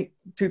 18th of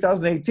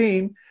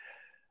 2018,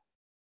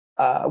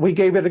 we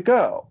gave it a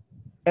go.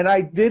 And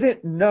I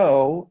didn't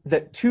know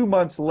that 2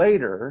 months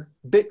later,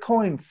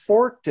 Bitcoin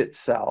forked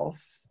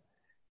itself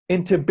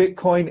into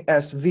Bitcoin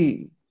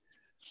SV.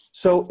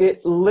 So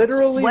it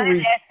literally... What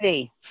is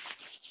SV?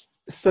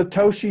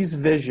 Satoshi's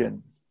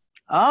vision.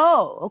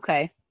 Oh,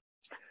 okay.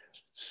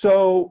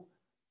 So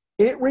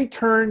it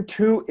returned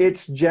to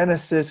its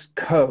Genesis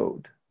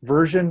code,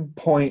 version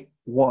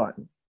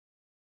 0.1.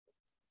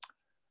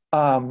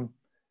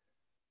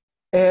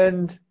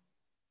 And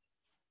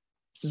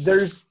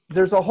there's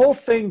a whole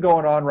thing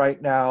going on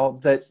right now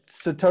that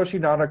Satoshi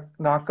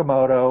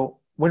Nakamoto,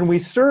 when we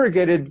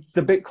surrogated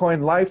the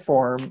Bitcoin life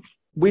form,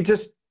 we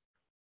just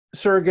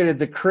surrogated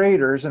the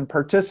creators and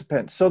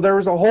participants. So there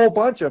was a whole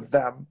bunch of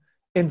them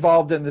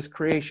involved in this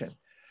creation.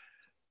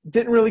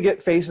 Didn't really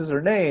get faces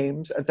or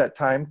names at that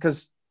time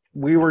because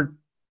we were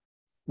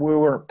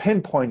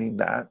pinpointing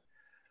that.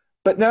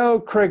 But now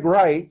Craig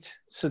Wright,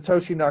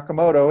 Satoshi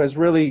Nakamoto, has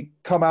really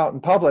come out in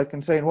public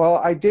and saying, well,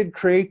 I did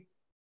create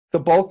the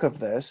bulk of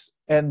this,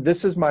 and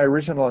this is my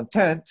original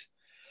intent,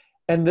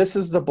 and this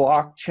is the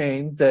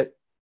blockchain that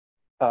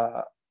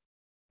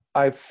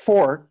I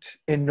forked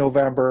in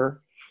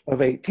November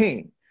of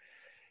 18.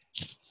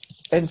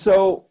 And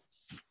so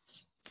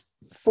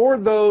for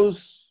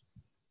those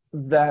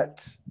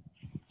that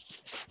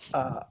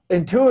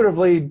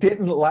intuitively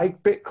didn't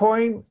like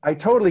Bitcoin, I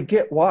totally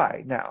get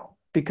why now,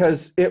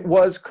 because it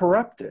was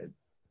corrupted.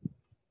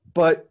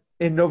 But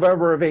in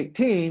November of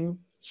 18,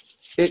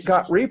 it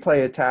got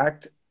replay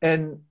attacked,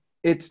 and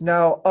it's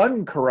now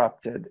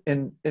uncorrupted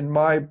in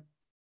my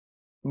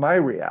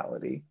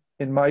reality,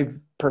 in my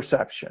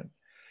perception.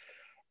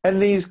 And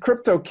these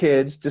crypto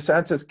kids,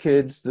 DeSantis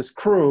kids, this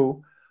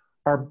crew,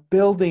 are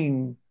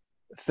building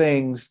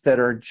things that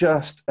are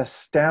just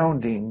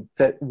astounding.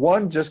 That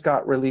one just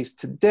got released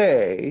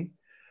today,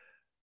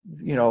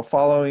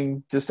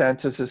 following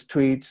DeSantis's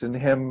tweets and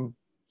him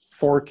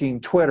forking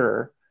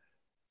Twitter.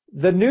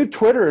 The new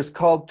Twitter is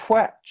called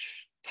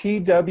Twetch,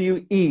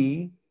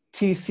 TWETCH.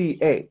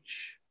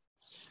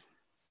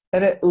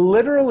 And it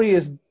literally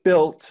is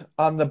built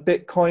on the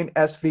Bitcoin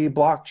SV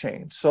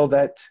blockchain, so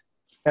that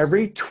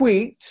every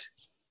tweet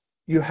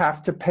you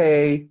have to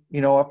pay,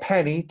 a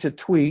penny to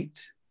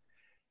tweet.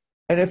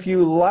 And if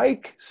you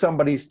like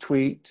somebody's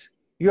tweet,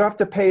 you have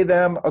to pay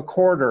them a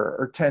quarter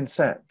or 10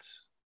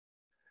 cents.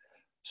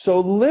 So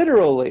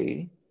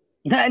literally...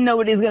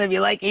 Nobody's going to be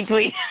liking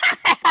tweets.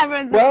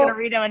 Everyone's just going to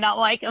read them and not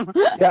like them.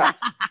 Yeah.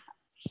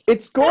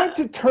 It's going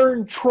to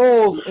turn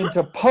trolls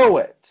into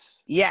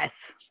poets. Yes.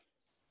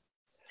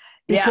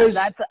 Because,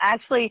 yeah,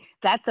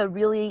 that's a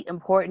really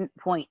important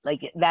point.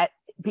 Like that,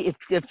 if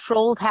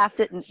trolls have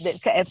to,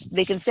 if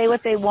they can say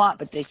what they want,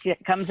 but it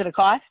comes at a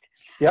cost,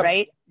 yep.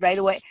 Right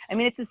away. I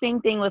mean, it's the same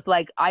thing with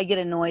I get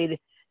annoyed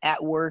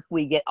at work.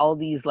 We get all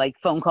these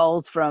phone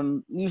calls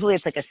from, usually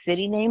it's a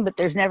city name, but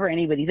there's never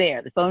anybody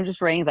there. The phone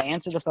just rings. I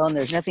answer the phone.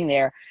 There's nothing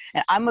there.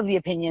 And I'm of the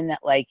opinion that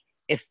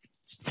if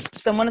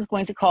someone is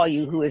going to call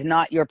you who is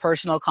not your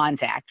personal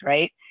contact,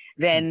 right,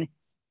 then,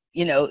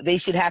 they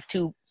should have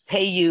to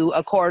pay you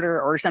a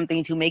quarter or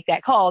something to make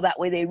that call. That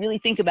way they really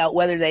think about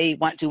whether they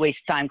want to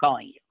waste time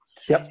calling you.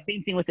 Yep.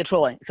 Same thing with the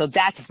trolling. So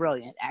that's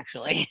brilliant,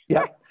 actually.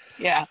 Yep.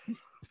 Yeah.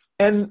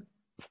 And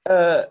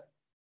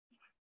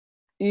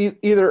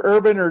either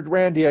Urban or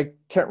Randy, I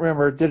can't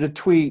remember, did a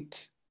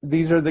tweet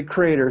these are the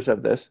creators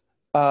of this.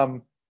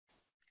 And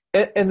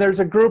there's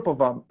a group of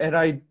them, and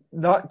I'm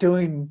not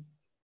doing,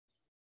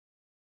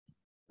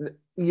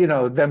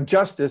 them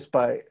justice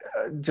by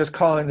just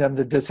calling them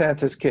the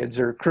DeSantis kids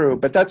or crew,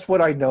 but that's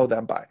what I know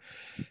them by.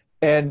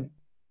 And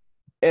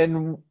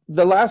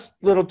the last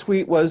little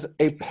tweet was,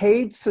 a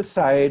paid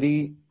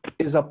society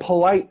is a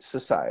polite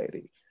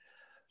society.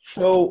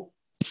 So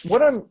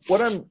what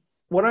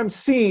I'm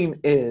seeing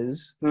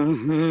is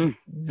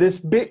this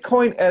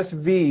Bitcoin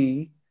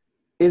SV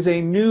is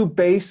a new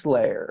base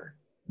layer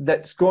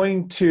that's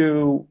going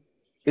to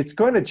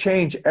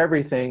change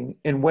everything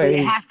in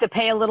ways. You have to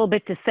pay a little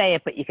bit to say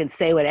it, but you can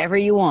say whatever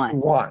you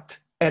want.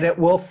 And it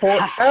will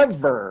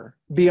forever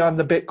be on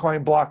the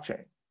Bitcoin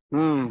blockchain.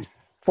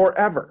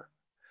 Forever.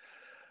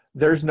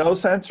 There's no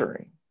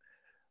censoring.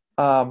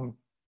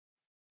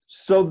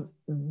 So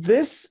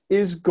this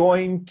is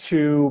going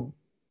to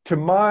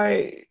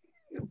my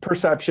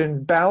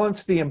perception,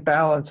 balance the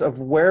imbalance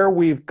of where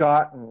we've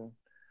gotten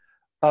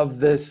of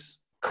this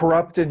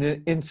corrupt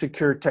and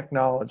insecure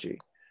technology.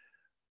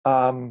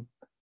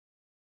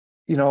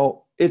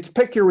 It's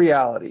pick your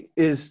reality.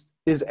 Is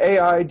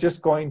AI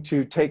just going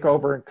to take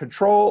over and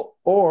control,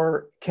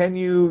 or can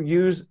you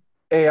use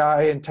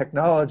AI and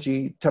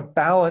technology to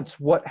balance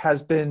what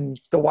has been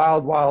the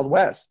wild, wild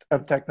west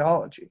of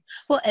technology?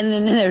 Well, and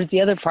then there's the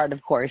other part,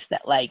 of course,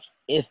 that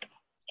if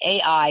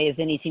AI is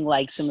anything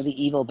like some of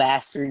the evil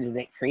bastards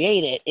that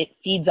create it, it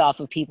feeds off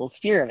of people's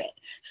fear of it.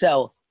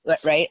 So,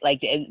 right,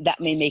 that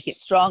may make it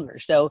stronger.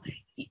 So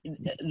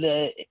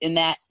in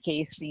that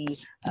case, the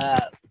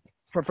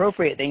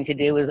appropriate thing to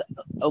do is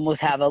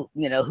almost have a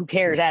who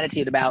cares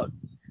attitude about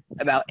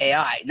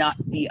AI,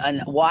 not be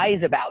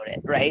unwise about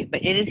it, right?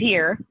 But it is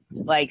here,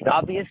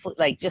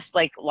 obviously, just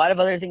like a lot of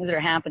other things that are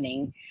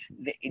happening,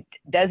 it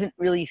doesn't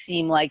really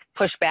seem like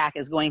pushback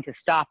is going to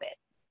stop it.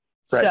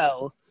 Right.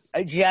 So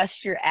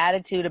adjust your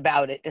attitude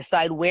about it,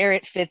 decide where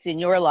it fits in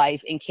your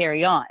life, and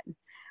carry on,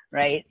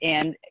 right?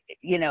 And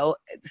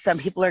some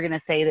people are going to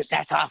say that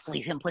that's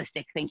awfully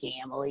simplistic thinking,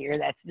 Emily, or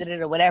that's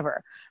or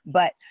whatever.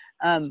 But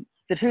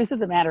the truth of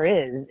the matter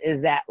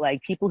is that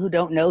people who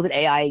don't know that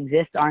AI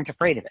exists aren't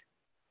afraid of it.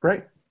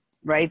 Right.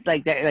 Right.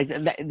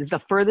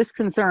 The furthest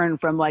concern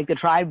from the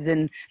tribes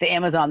in the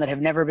Amazon that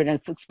have never been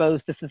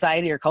exposed to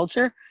society or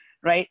culture,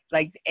 right?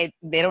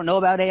 They don't know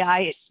about AI.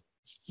 It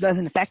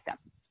doesn't affect them.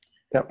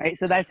 Yep. Right.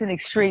 So that's an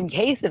extreme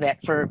case of it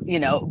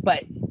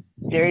but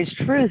there is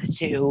truth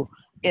to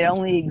it.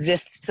 Only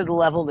exists to the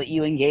level that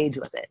you engage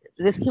with it.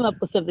 This came up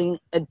with a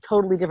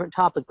totally different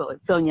topic, but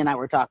what Sonia and I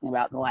were talking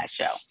about in the last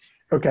show.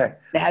 Okay.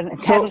 It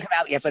hasn't come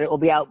out yet, but it will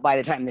be out by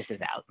the time this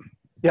is out.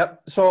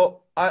 Yep.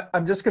 So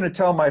I'm just going to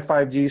tell my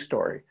 5G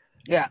story.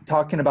 Yeah.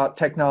 Talking about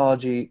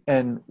technology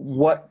and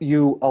what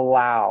you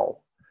allow.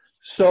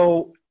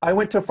 So I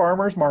went to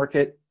farmer's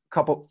market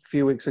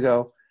few weeks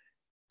ago,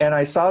 and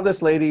I saw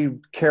this lady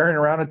carrying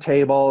around a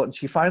table, and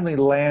she finally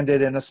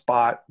landed in a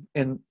spot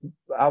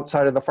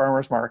outside of the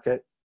farmer's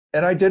market.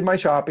 And I did my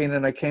shopping,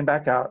 and I came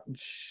back out and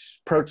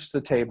approached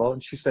the table,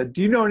 and she said,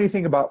 "Do you know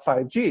anything about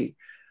 5G?"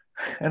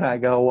 And I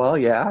go, "Well,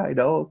 yeah, I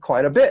know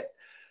quite a bit.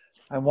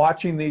 I'm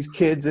watching these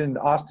kids in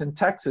Austin,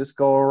 Texas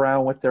go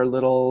around with their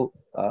little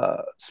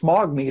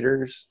smog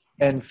meters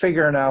and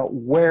figuring out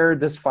where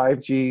this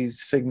 5G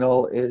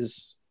signal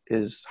is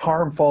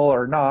harmful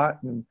or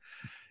not." And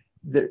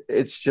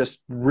it's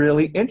just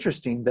really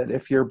interesting that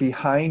if you're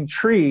behind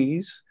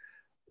trees,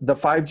 the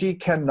 5G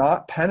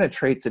cannot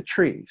penetrate the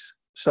trees.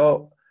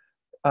 So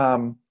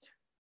I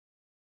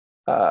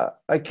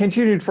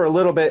continued for a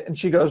little bit, and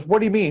she goes, "What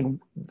do you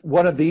mean,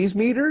 one of these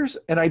meters?"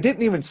 And I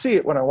didn't even see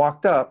it when I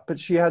walked up, but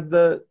she had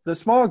the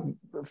small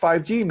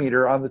 5G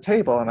meter on the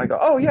table, and I go,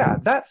 "Oh yeah,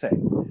 that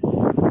thing."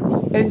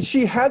 And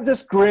she had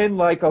this grin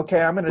like,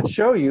 "Okay, I'm going to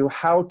show you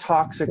how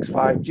toxic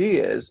 5G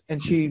is."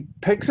 And she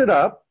picks it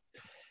up,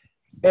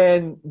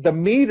 and the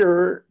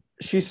meter,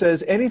 she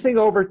says, anything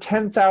over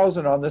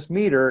 10,000 on this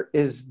meter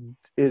is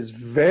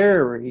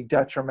very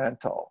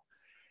detrimental.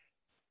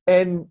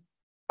 And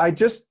I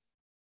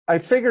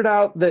figured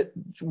out that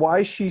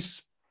why she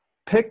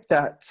picked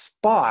that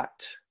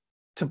spot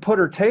to put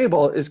her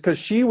table is because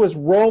she was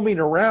roaming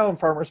around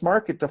farmer's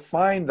market to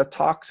find the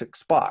toxic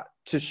spot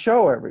to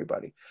show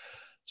everybody.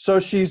 So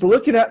she's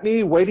looking at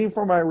me, waiting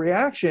for my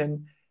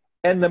reaction,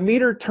 and the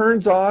meter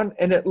turns on,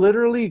 and it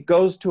literally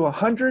goes to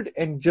 100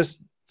 and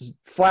just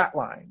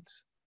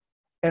flatlines.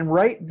 And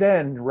right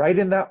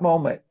in that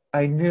moment,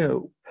 I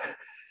knew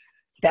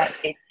that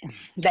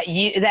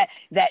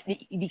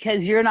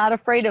because you're not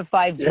afraid of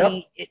 5G, yep.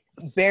 It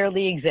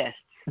barely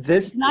exists.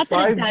 It's not 5G.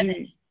 That it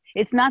doesn't.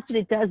 It's not that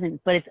it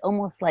doesn't, but it's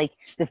almost like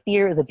the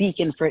fear is a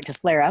beacon for it to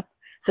flare up.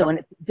 So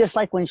just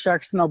like when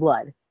sharks smell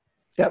blood.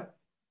 Yep.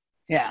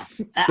 Yeah.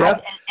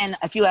 Yep. And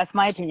if you ask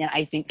my opinion,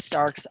 I think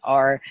sharks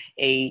are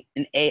an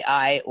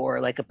AI or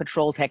a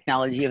patrol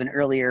technology of an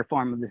earlier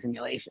form of the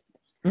simulation.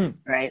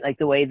 Right? Like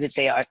the way that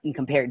they are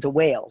compared to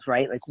whales,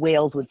 right? Like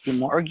whales would seem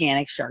more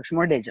organic, sharks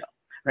more digital.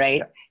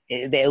 Right?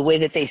 Yeah. The way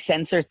that they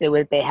censor, the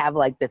way that they have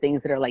the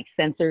things that are like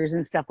sensors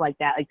and stuff like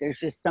that. There's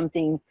just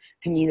something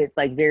to me that's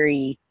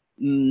very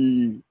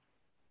mm,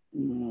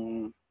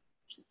 mm,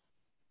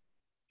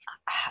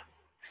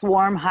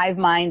 swarm, hive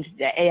mind,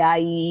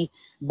 AI,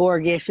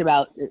 Borgish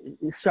about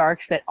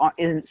sharks that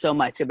isn't so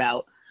much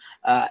about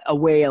a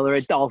whale or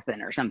a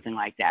dolphin or something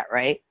like that,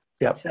 right?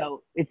 Yep.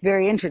 So it's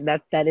very interesting.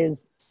 That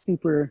is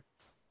super,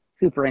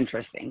 super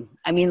interesting.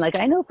 I mean, like,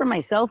 I know for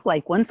myself,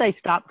 like, once I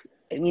stopped,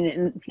 I mean,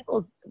 and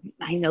people,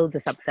 I know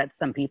this upsets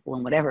some people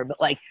and whatever, but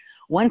like,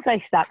 once I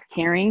stopped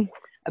caring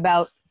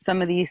about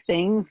some of these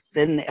things,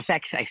 then the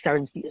effects, I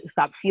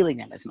stopped feeling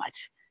them as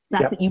much. It's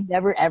not that you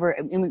never ever,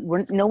 I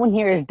mean, no one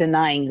here is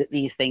denying that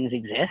these things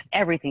exist.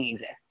 Everything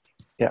exists.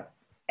 Yeah.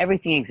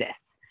 Everything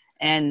exists.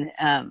 And,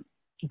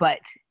 but,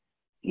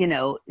 you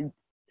know,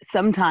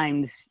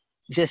 sometimes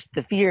just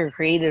the fear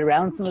created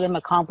around some of them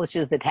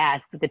accomplishes the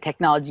task that the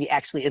technology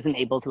actually isn't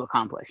able to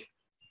accomplish.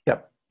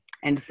 Yep.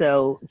 And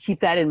so keep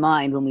that in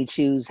mind when we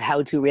choose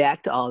how to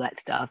react to all that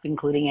stuff,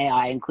 including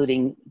AI,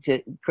 including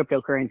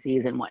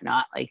cryptocurrencies and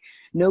whatnot. Like,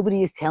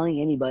 nobody is telling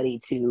anybody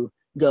to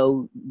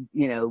go,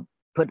 you know,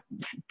 put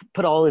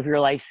all of your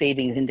life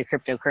savings into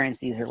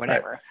cryptocurrencies or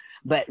whatever. Right.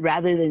 But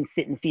rather than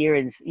sit in fear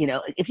and, you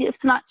know, if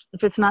it's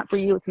not for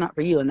you, it's not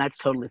for you. And that's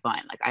totally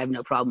fine. Like, I have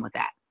no problem with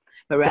that.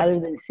 But rather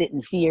than sit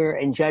in fear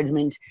and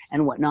judgment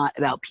and whatnot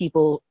about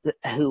people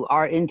who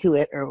are into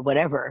it or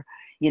whatever,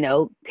 you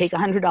know, take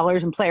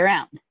 $100 and play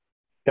around.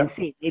 And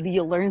see, maybe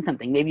you'll learn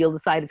something. Maybe you'll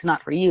decide it's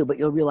not for you, but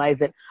you'll realize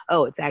that,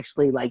 oh, it's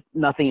actually like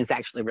nothing is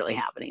actually really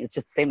happening. It's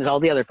just the same as all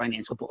the other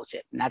financial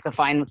bullshit. And that's a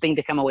fine thing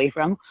to come away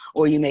from.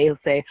 Or you may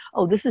say,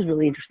 oh, this is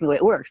really interesting the way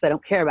it works. I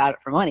don't care about it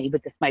for money,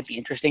 but this might be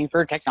interesting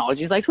for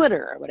technologies like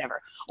Twitter or whatever.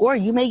 Or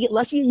you may get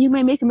lucky and you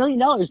may make $1 million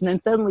and then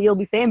suddenly you'll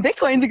be saying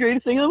Bitcoin's the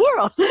greatest thing in the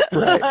world.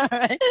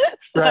 Right.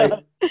 Right.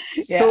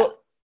 Yeah. So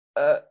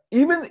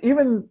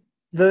even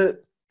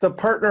the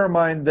partner of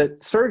mine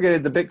that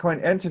surrogated the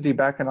Bitcoin entity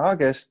back in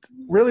August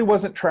really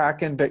wasn't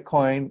tracking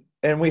Bitcoin.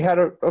 And we had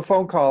a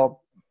phone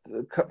call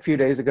a few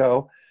days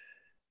ago,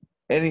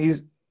 and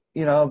he's,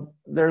 you know,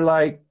 they're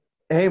like,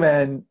 hey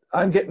man,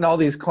 I'm getting all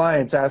these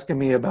clients asking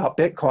me about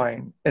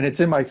Bitcoin and it's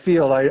in my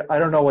field. I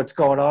don't know what's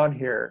going on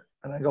here.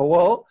 And I go,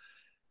 well,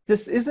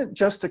 this isn't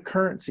just a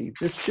currency.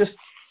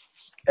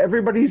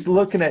 Everybody's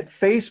looking at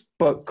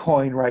Facebook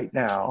coin right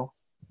now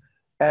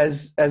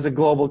as a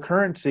global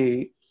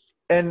currency.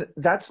 And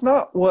that's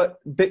not what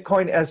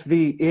Bitcoin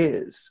SV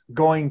is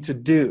going to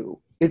do.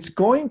 It's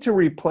going to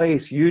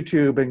replace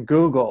YouTube and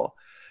Google.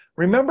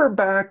 Remember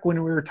back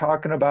when we were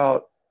talking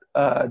about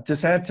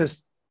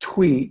DeSantis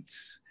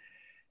tweets,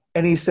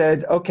 and he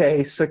said,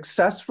 okay,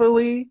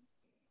 successfully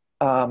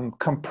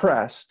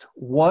compressed a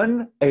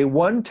 1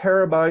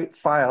 terabyte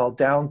file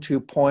down to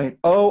 0.0001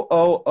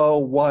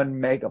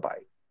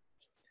 megabyte.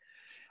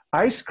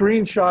 I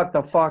screenshot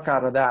the fuck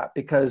out of that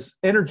because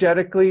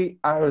energetically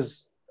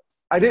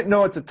I didn't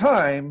know at the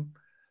time,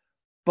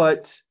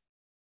 but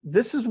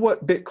this is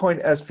what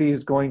Bitcoin SV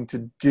is going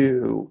to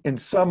do in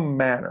some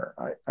manner.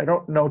 I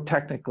don't know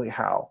technically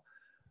how,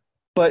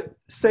 but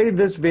say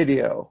this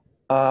video,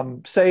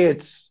 say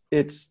it's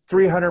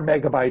 300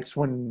 megabytes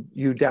when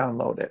you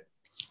download it.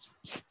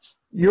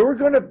 You're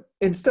going to,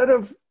 instead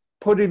of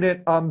putting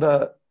it on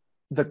the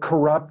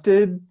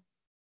corrupted,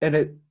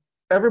 and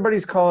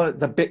everybody's calling it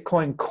the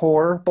Bitcoin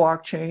core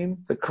blockchain,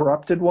 the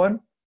corrupted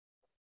one,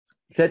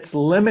 that's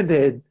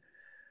limited.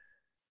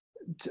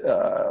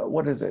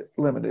 What is it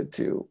limited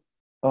to?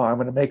 Oh, I'm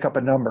going to make up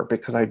a number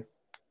because I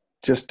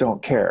just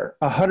don't care.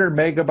 100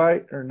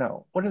 megabyte or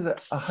no? What is it?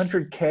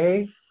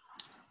 100K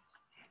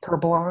per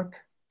block?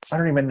 I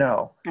don't even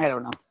know. I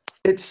don't know.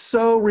 It's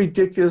so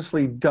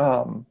ridiculously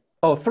dumb.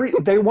 Oh, it's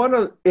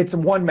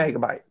 1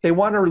 megabyte. They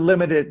want to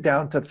limit it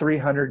down to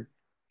 300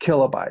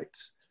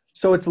 kilobytes.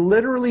 So it's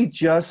literally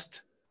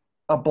just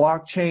a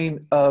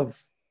blockchain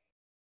of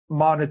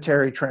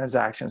monetary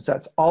transactions.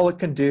 That's all it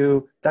can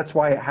do. That's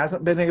why it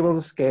hasn't been able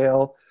to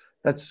scale.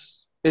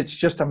 It's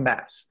just a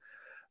mess.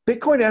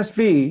 Bitcoin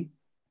SV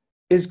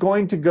is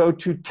going to go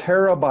to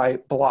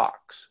terabyte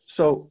blocks.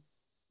 So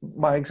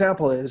my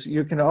example is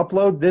you can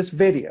upload this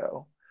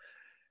video,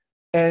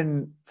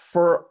 and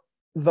for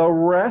the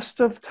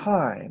rest of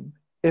time,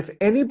 if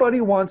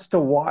anybody wants to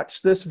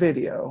watch this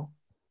video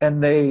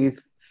and they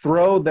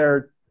throw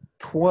their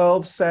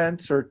 12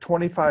 cents or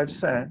 25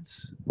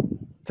 cents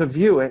to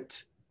view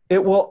it,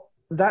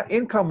 that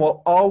income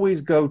will always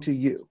go to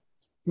you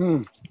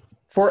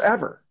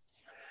forever.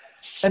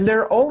 And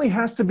there only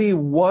has to be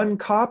one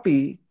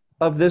copy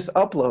of this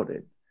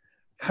uploaded.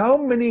 How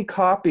many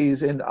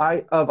copies of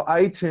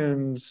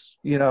iTunes,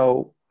 you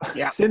know,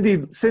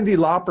 Cyndi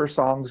Lauper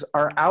songs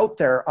are out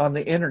there on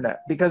the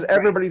internet because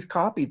everybody's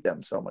copied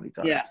them so many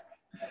times. Yeah.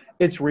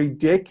 It's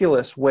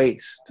ridiculous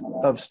waste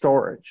of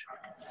storage.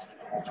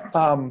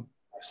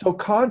 So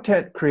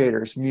content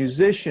creators,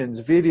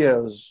 musicians,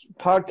 videos,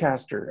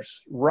 podcasters,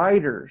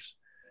 writers,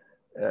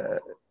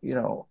 you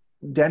know,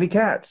 Danny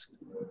Katz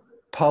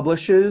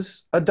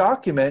publishes a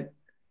document,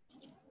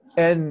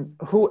 and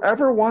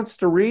whoever wants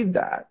to read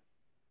that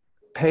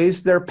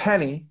pays their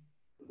penny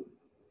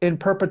in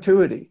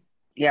perpetuity.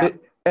 Yeah.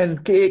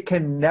 And it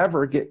can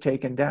never get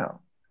taken down,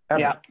 ever.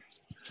 Yeah.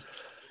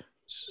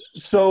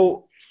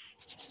 So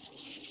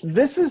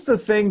this is the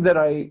thing that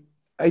I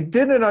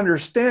didn't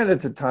understand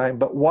at the time,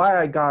 but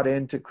why I got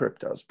into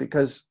cryptos,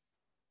 because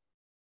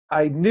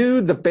I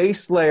knew the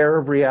base layer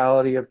of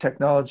reality of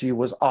technology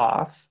was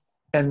off,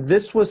 and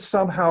this was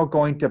somehow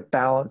going to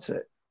balance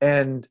it.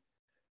 And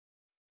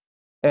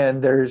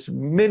there's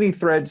many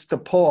threads to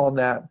pull on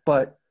that,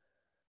 but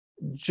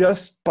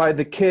just by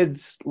the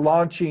kids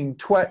launching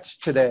Twitch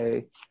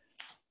today,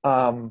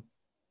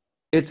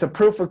 it's a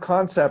proof of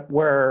concept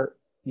where,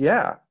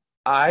 yeah,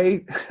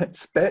 I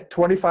spent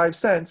 25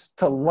 cents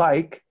to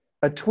like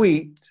a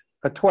tweet,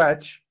 a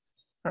Twitch.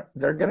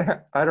 They're going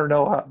to, I don't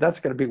know how, that's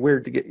going to be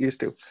weird to get used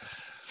to.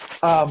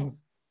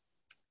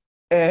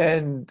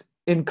 And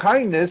in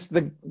kindness,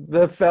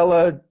 the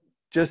fella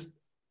just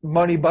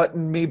money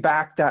buttoned me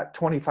back that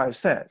 25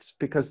 cents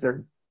because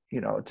they're,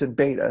 it's in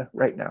beta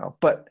right now.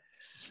 But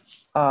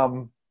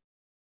that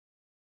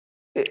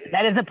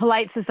is a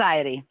polite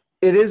society.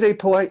 It is a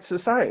polite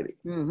society.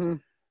 Mm-hmm.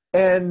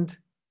 And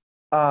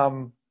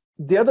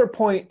the other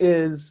point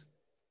is,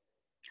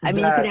 I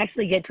mean, you could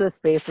actually get to a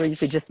space where you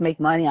could just make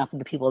money off of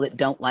the people that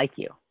don't like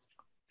you.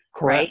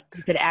 Correct. Right?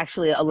 You could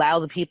actually allow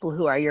the people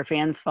who are your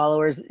fans,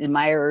 followers,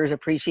 admirers,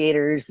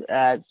 appreciators,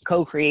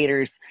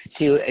 co-creators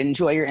to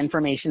enjoy your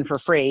information for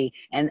free,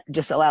 and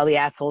just allow the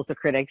assholes, the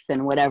critics,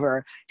 and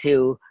whatever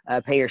to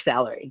pay your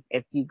salary.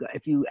 If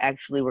you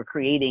actually were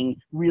creating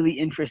really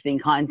interesting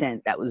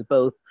content that was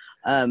both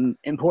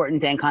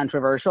important and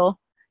controversial,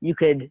 you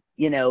could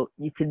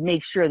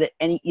make sure that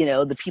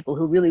the people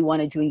who really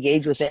wanted to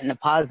engage with it in a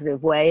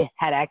positive way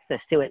had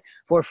access to it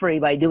for free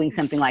by doing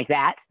something like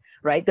that,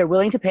 right? They're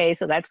willing to pay,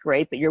 so that's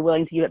great, but you're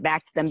willing to give it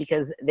back to them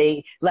because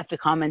they left a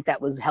comment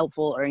that was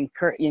helpful or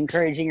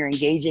encouraging or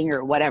engaging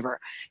or whatever.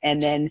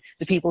 And then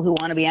the people who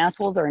want to be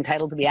assholes are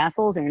entitled to be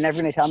assholes, and you're never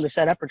going to tell them to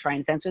shut up or try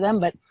and censor them,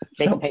 but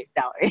they can pay your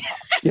salary.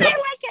 Yep. I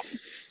like it.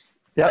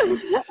 Yeah.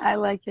 I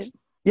like it.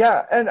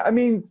 Yeah, and I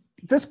mean,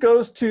 this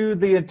goes to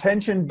the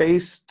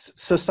attention-based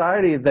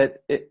society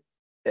that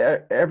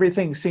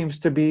everything seems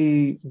to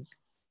be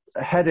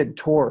headed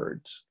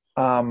towards,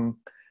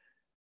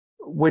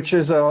 which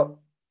is a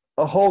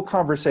whole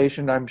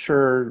conversation I'm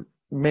sure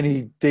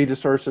many data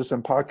sources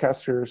and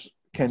podcasters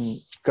can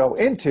go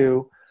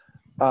into.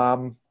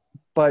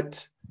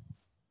 But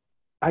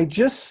I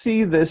just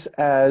see this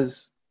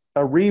as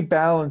a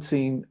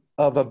rebalancing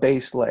of a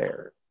base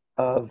layer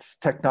of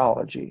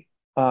technology.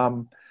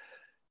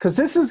 Because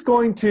this is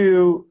going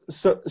to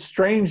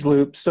strange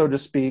loop, so to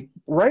speak,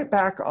 right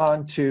back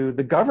onto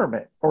the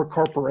government or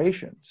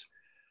corporations.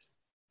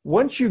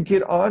 Once you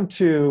get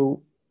onto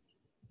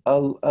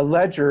a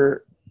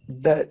ledger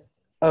that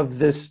of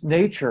this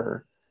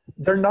nature,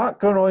 they're not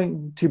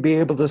going to be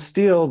able to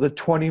steal the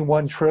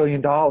 $21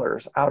 trillion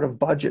out of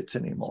budgets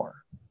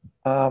anymore.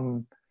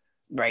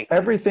 Right.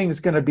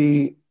 Everything's going to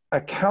be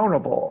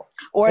accountable.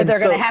 Or they're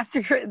going to have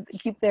to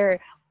keep the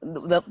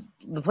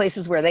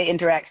places where they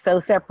interact so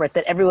separate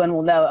that everyone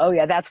will know, oh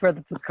yeah, that's where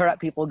the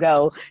corrupt people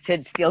go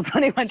to steal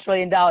 $21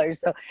 trillion.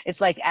 So it's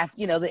like,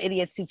 the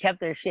idiots who kept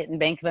their shit in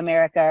Bank of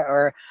America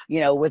or,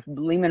 with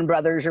Lehman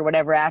Brothers or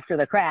whatever after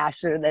the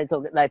crash,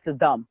 that's a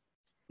dumb.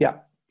 Yeah.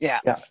 Yeah.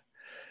 Yeah.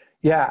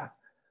 Yeah.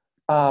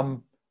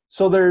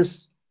 So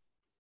there's,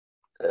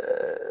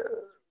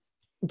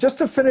 just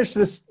to finish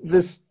this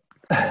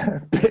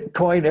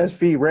Bitcoin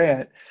SV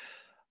rant,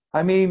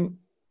 I mean,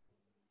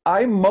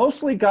 I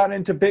mostly got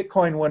into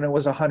Bitcoin when it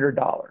was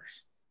 $100.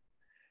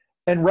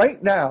 And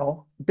right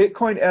now,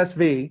 Bitcoin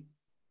SV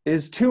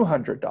is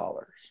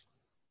 $200.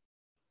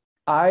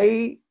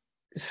 I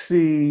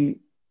see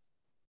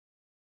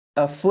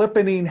a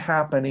flippening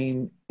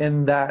happening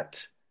in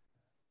that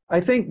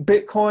I think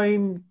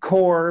Bitcoin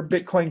Core,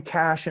 Bitcoin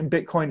Cash, and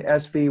Bitcoin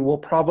SV will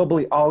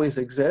probably always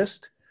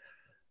exist.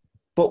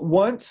 But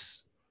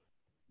once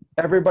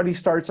everybody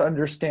starts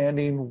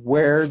understanding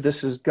where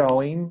this is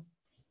going,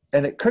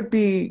 and it could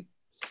be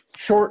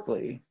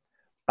shortly,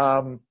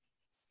 Bitcoin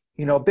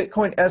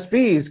SV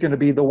is going to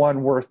be the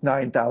one worth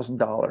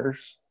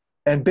 $9,000,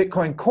 and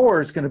Bitcoin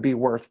Core is going to be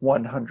worth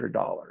 $100.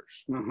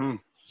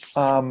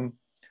 Mm-hmm.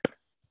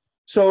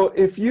 So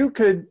if you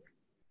could,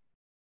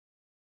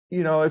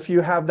 if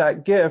you have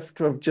that gift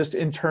of just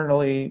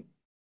internally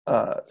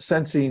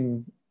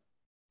sensing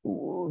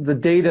the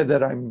data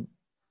that I'm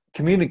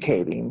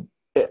communicating,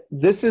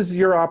 this is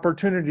your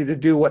opportunity to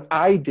do what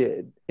I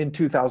did in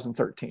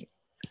 2013.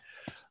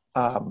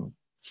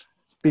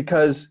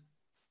 Because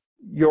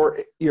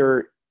you're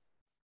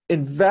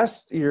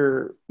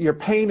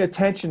paying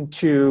attention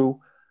to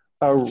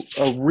a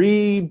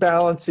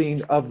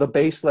rebalancing of the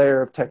base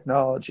layer of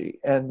technology,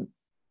 and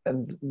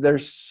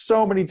there's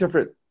so many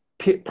different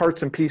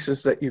parts and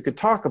pieces that you could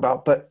talk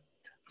about, but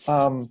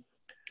I'm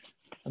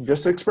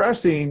just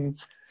expressing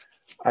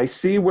I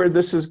see where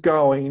this is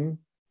going,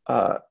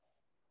 and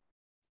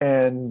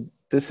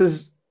it's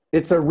a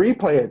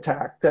replay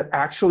attack that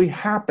actually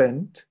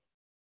happened,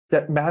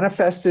 that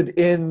manifested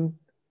in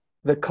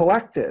the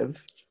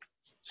collective,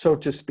 so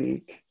to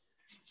speak,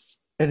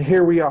 and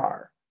here we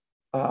are.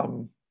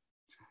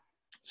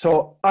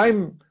 So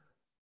I'm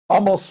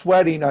almost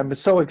sweating. I'm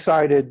so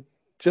excited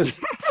just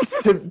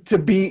to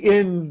be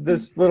in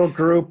this little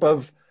group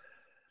of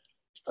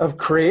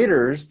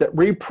creators that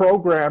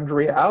reprogrammed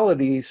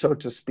reality, so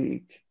to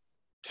speak,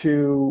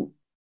 to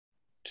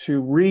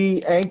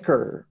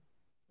re-anchor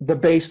the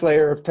base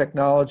layer of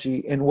technology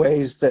in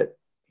ways that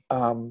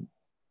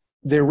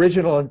the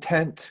original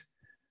intent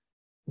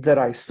that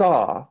I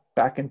saw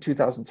back in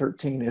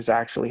 2013 is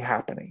actually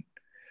happening.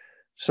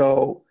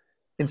 So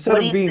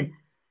instead of being...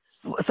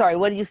 Sorry,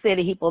 what do you say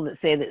to people that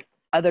say that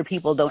other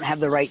people don't have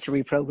the right to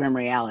reprogram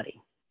reality?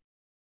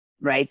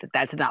 Right?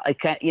 That's not like,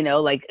 because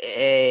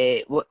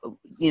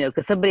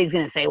somebody's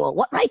going to say, well,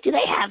 what right do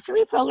they have to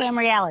reprogram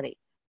reality?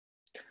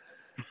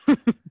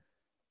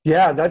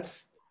 Yeah,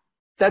 that's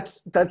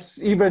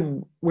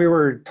even, we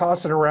were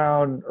tossing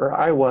around, or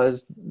I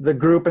was, the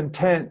group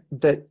intent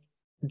that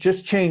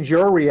just change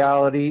your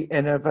reality,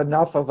 and if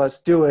enough of us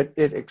do it,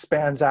 it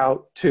expands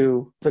out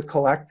to the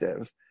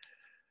collective.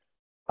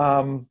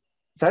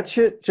 That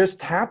shit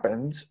just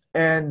happens,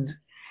 and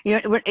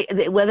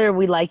whether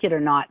we like it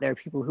or not, there are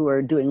people who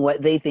are doing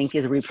what they think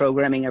is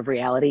reprogramming of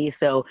reality.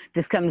 So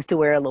this comes to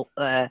where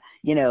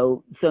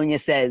Sonia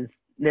says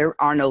there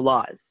are no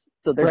laws.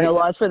 So there's no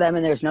laws for them,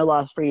 and there's no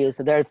laws for you.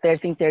 So they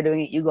think they're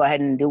doing it. You go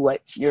ahead and do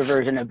what your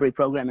version of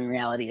reprogramming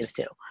reality is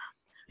too.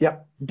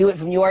 Yep. Do it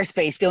from your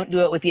space. Don't do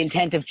it with the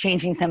intent of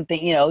changing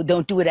something.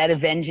 Don't do it out of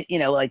vengeance.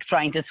 Like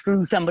trying to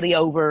screw somebody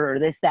over or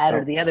this, that,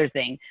 or the other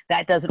thing.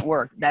 That doesn't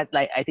work.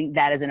 I think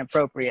that is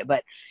inappropriate.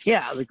 But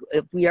yeah, like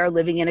if we are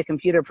living in a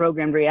computer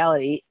programmed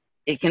reality,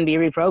 it can be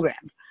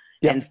reprogrammed.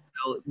 Yep. And so,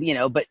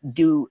 but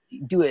do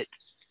it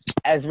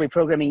as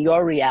reprogramming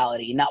your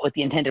reality, not with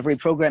the intent of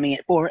reprogramming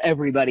it for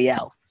everybody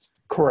else.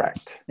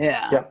 Correct.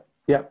 Yeah. Yep.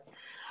 Yep.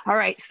 All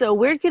right.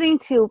 So I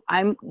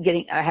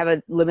have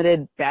a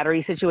limited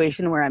battery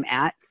situation where I'm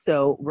at.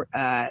 So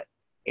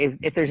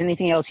if there's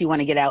anything else you want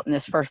to get out in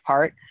this first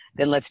part,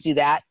 then let's do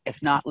that.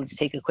 If not, let's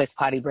take a quick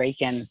potty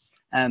break and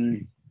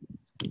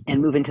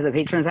move into the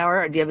Patrons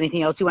Hour. Do you have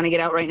anything else you want to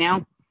get out right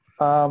now?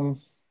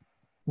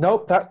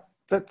 Nope.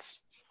 That's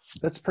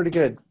pretty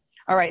good.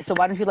 All right, so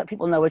why don't you let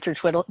people know what your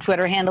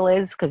Twitter handle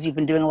is, because you've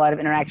been doing a lot of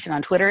interaction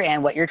on Twitter,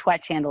 and what your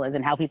Twitch handle is,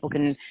 and how people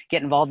can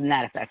get involved in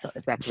that if that's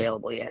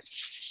available yet.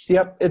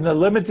 Yep, in the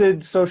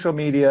limited social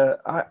media,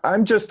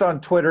 I'm just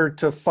on Twitter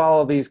to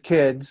follow these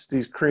kids,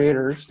 these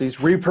creators, these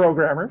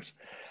reprogrammers.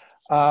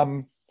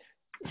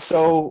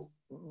 So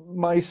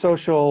my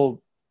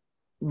social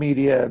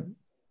media,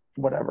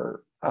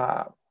 whatever,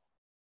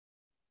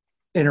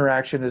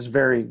 interaction is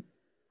very,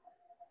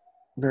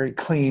 very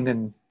clean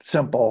and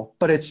simple,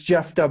 but it's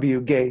Jeff W.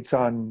 Gates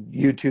on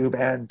YouTube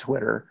and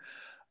Twitter.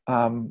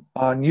 On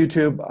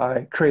YouTube,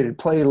 I created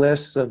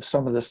playlists of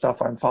some of the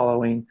stuff I'm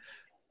following,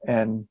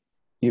 and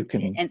you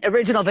can... And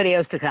original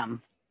videos to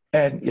come.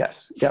 And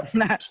yes, yep.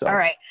 So. All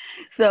right.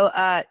 So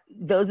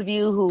those of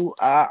you who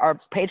are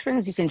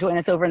patrons, you can join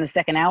us over in the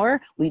second hour.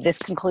 This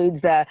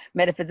concludes the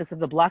Metaphysics of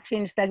the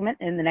Blockchain segment.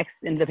 In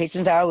the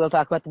Patrons Hour, we'll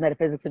talk about the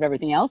metaphysics of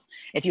everything else.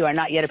 If you are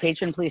not yet a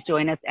patron, please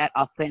join us at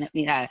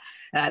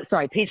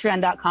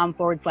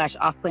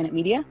patreon.com/offplanet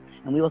media,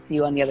 and we will see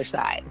you on the other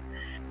side.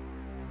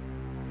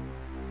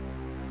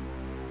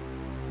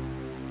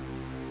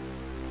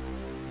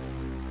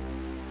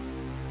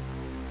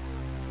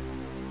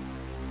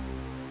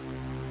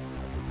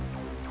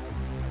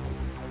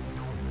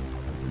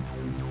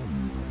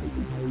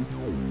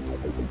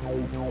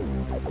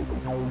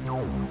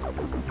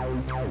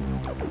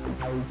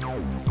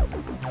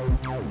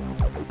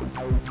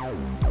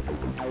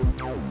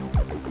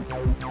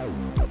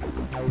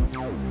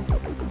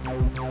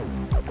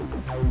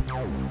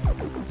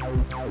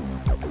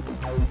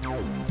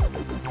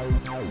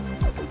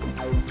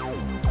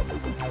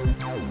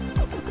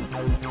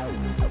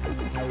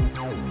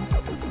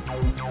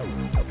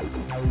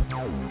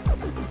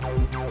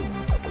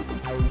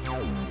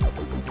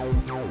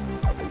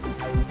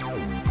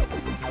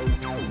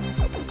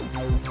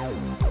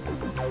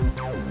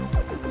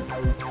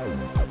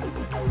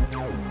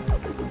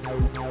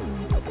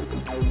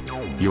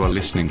 You are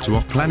listening to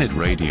OffPlanet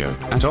Radio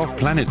at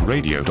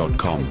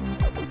offplanetradio.com.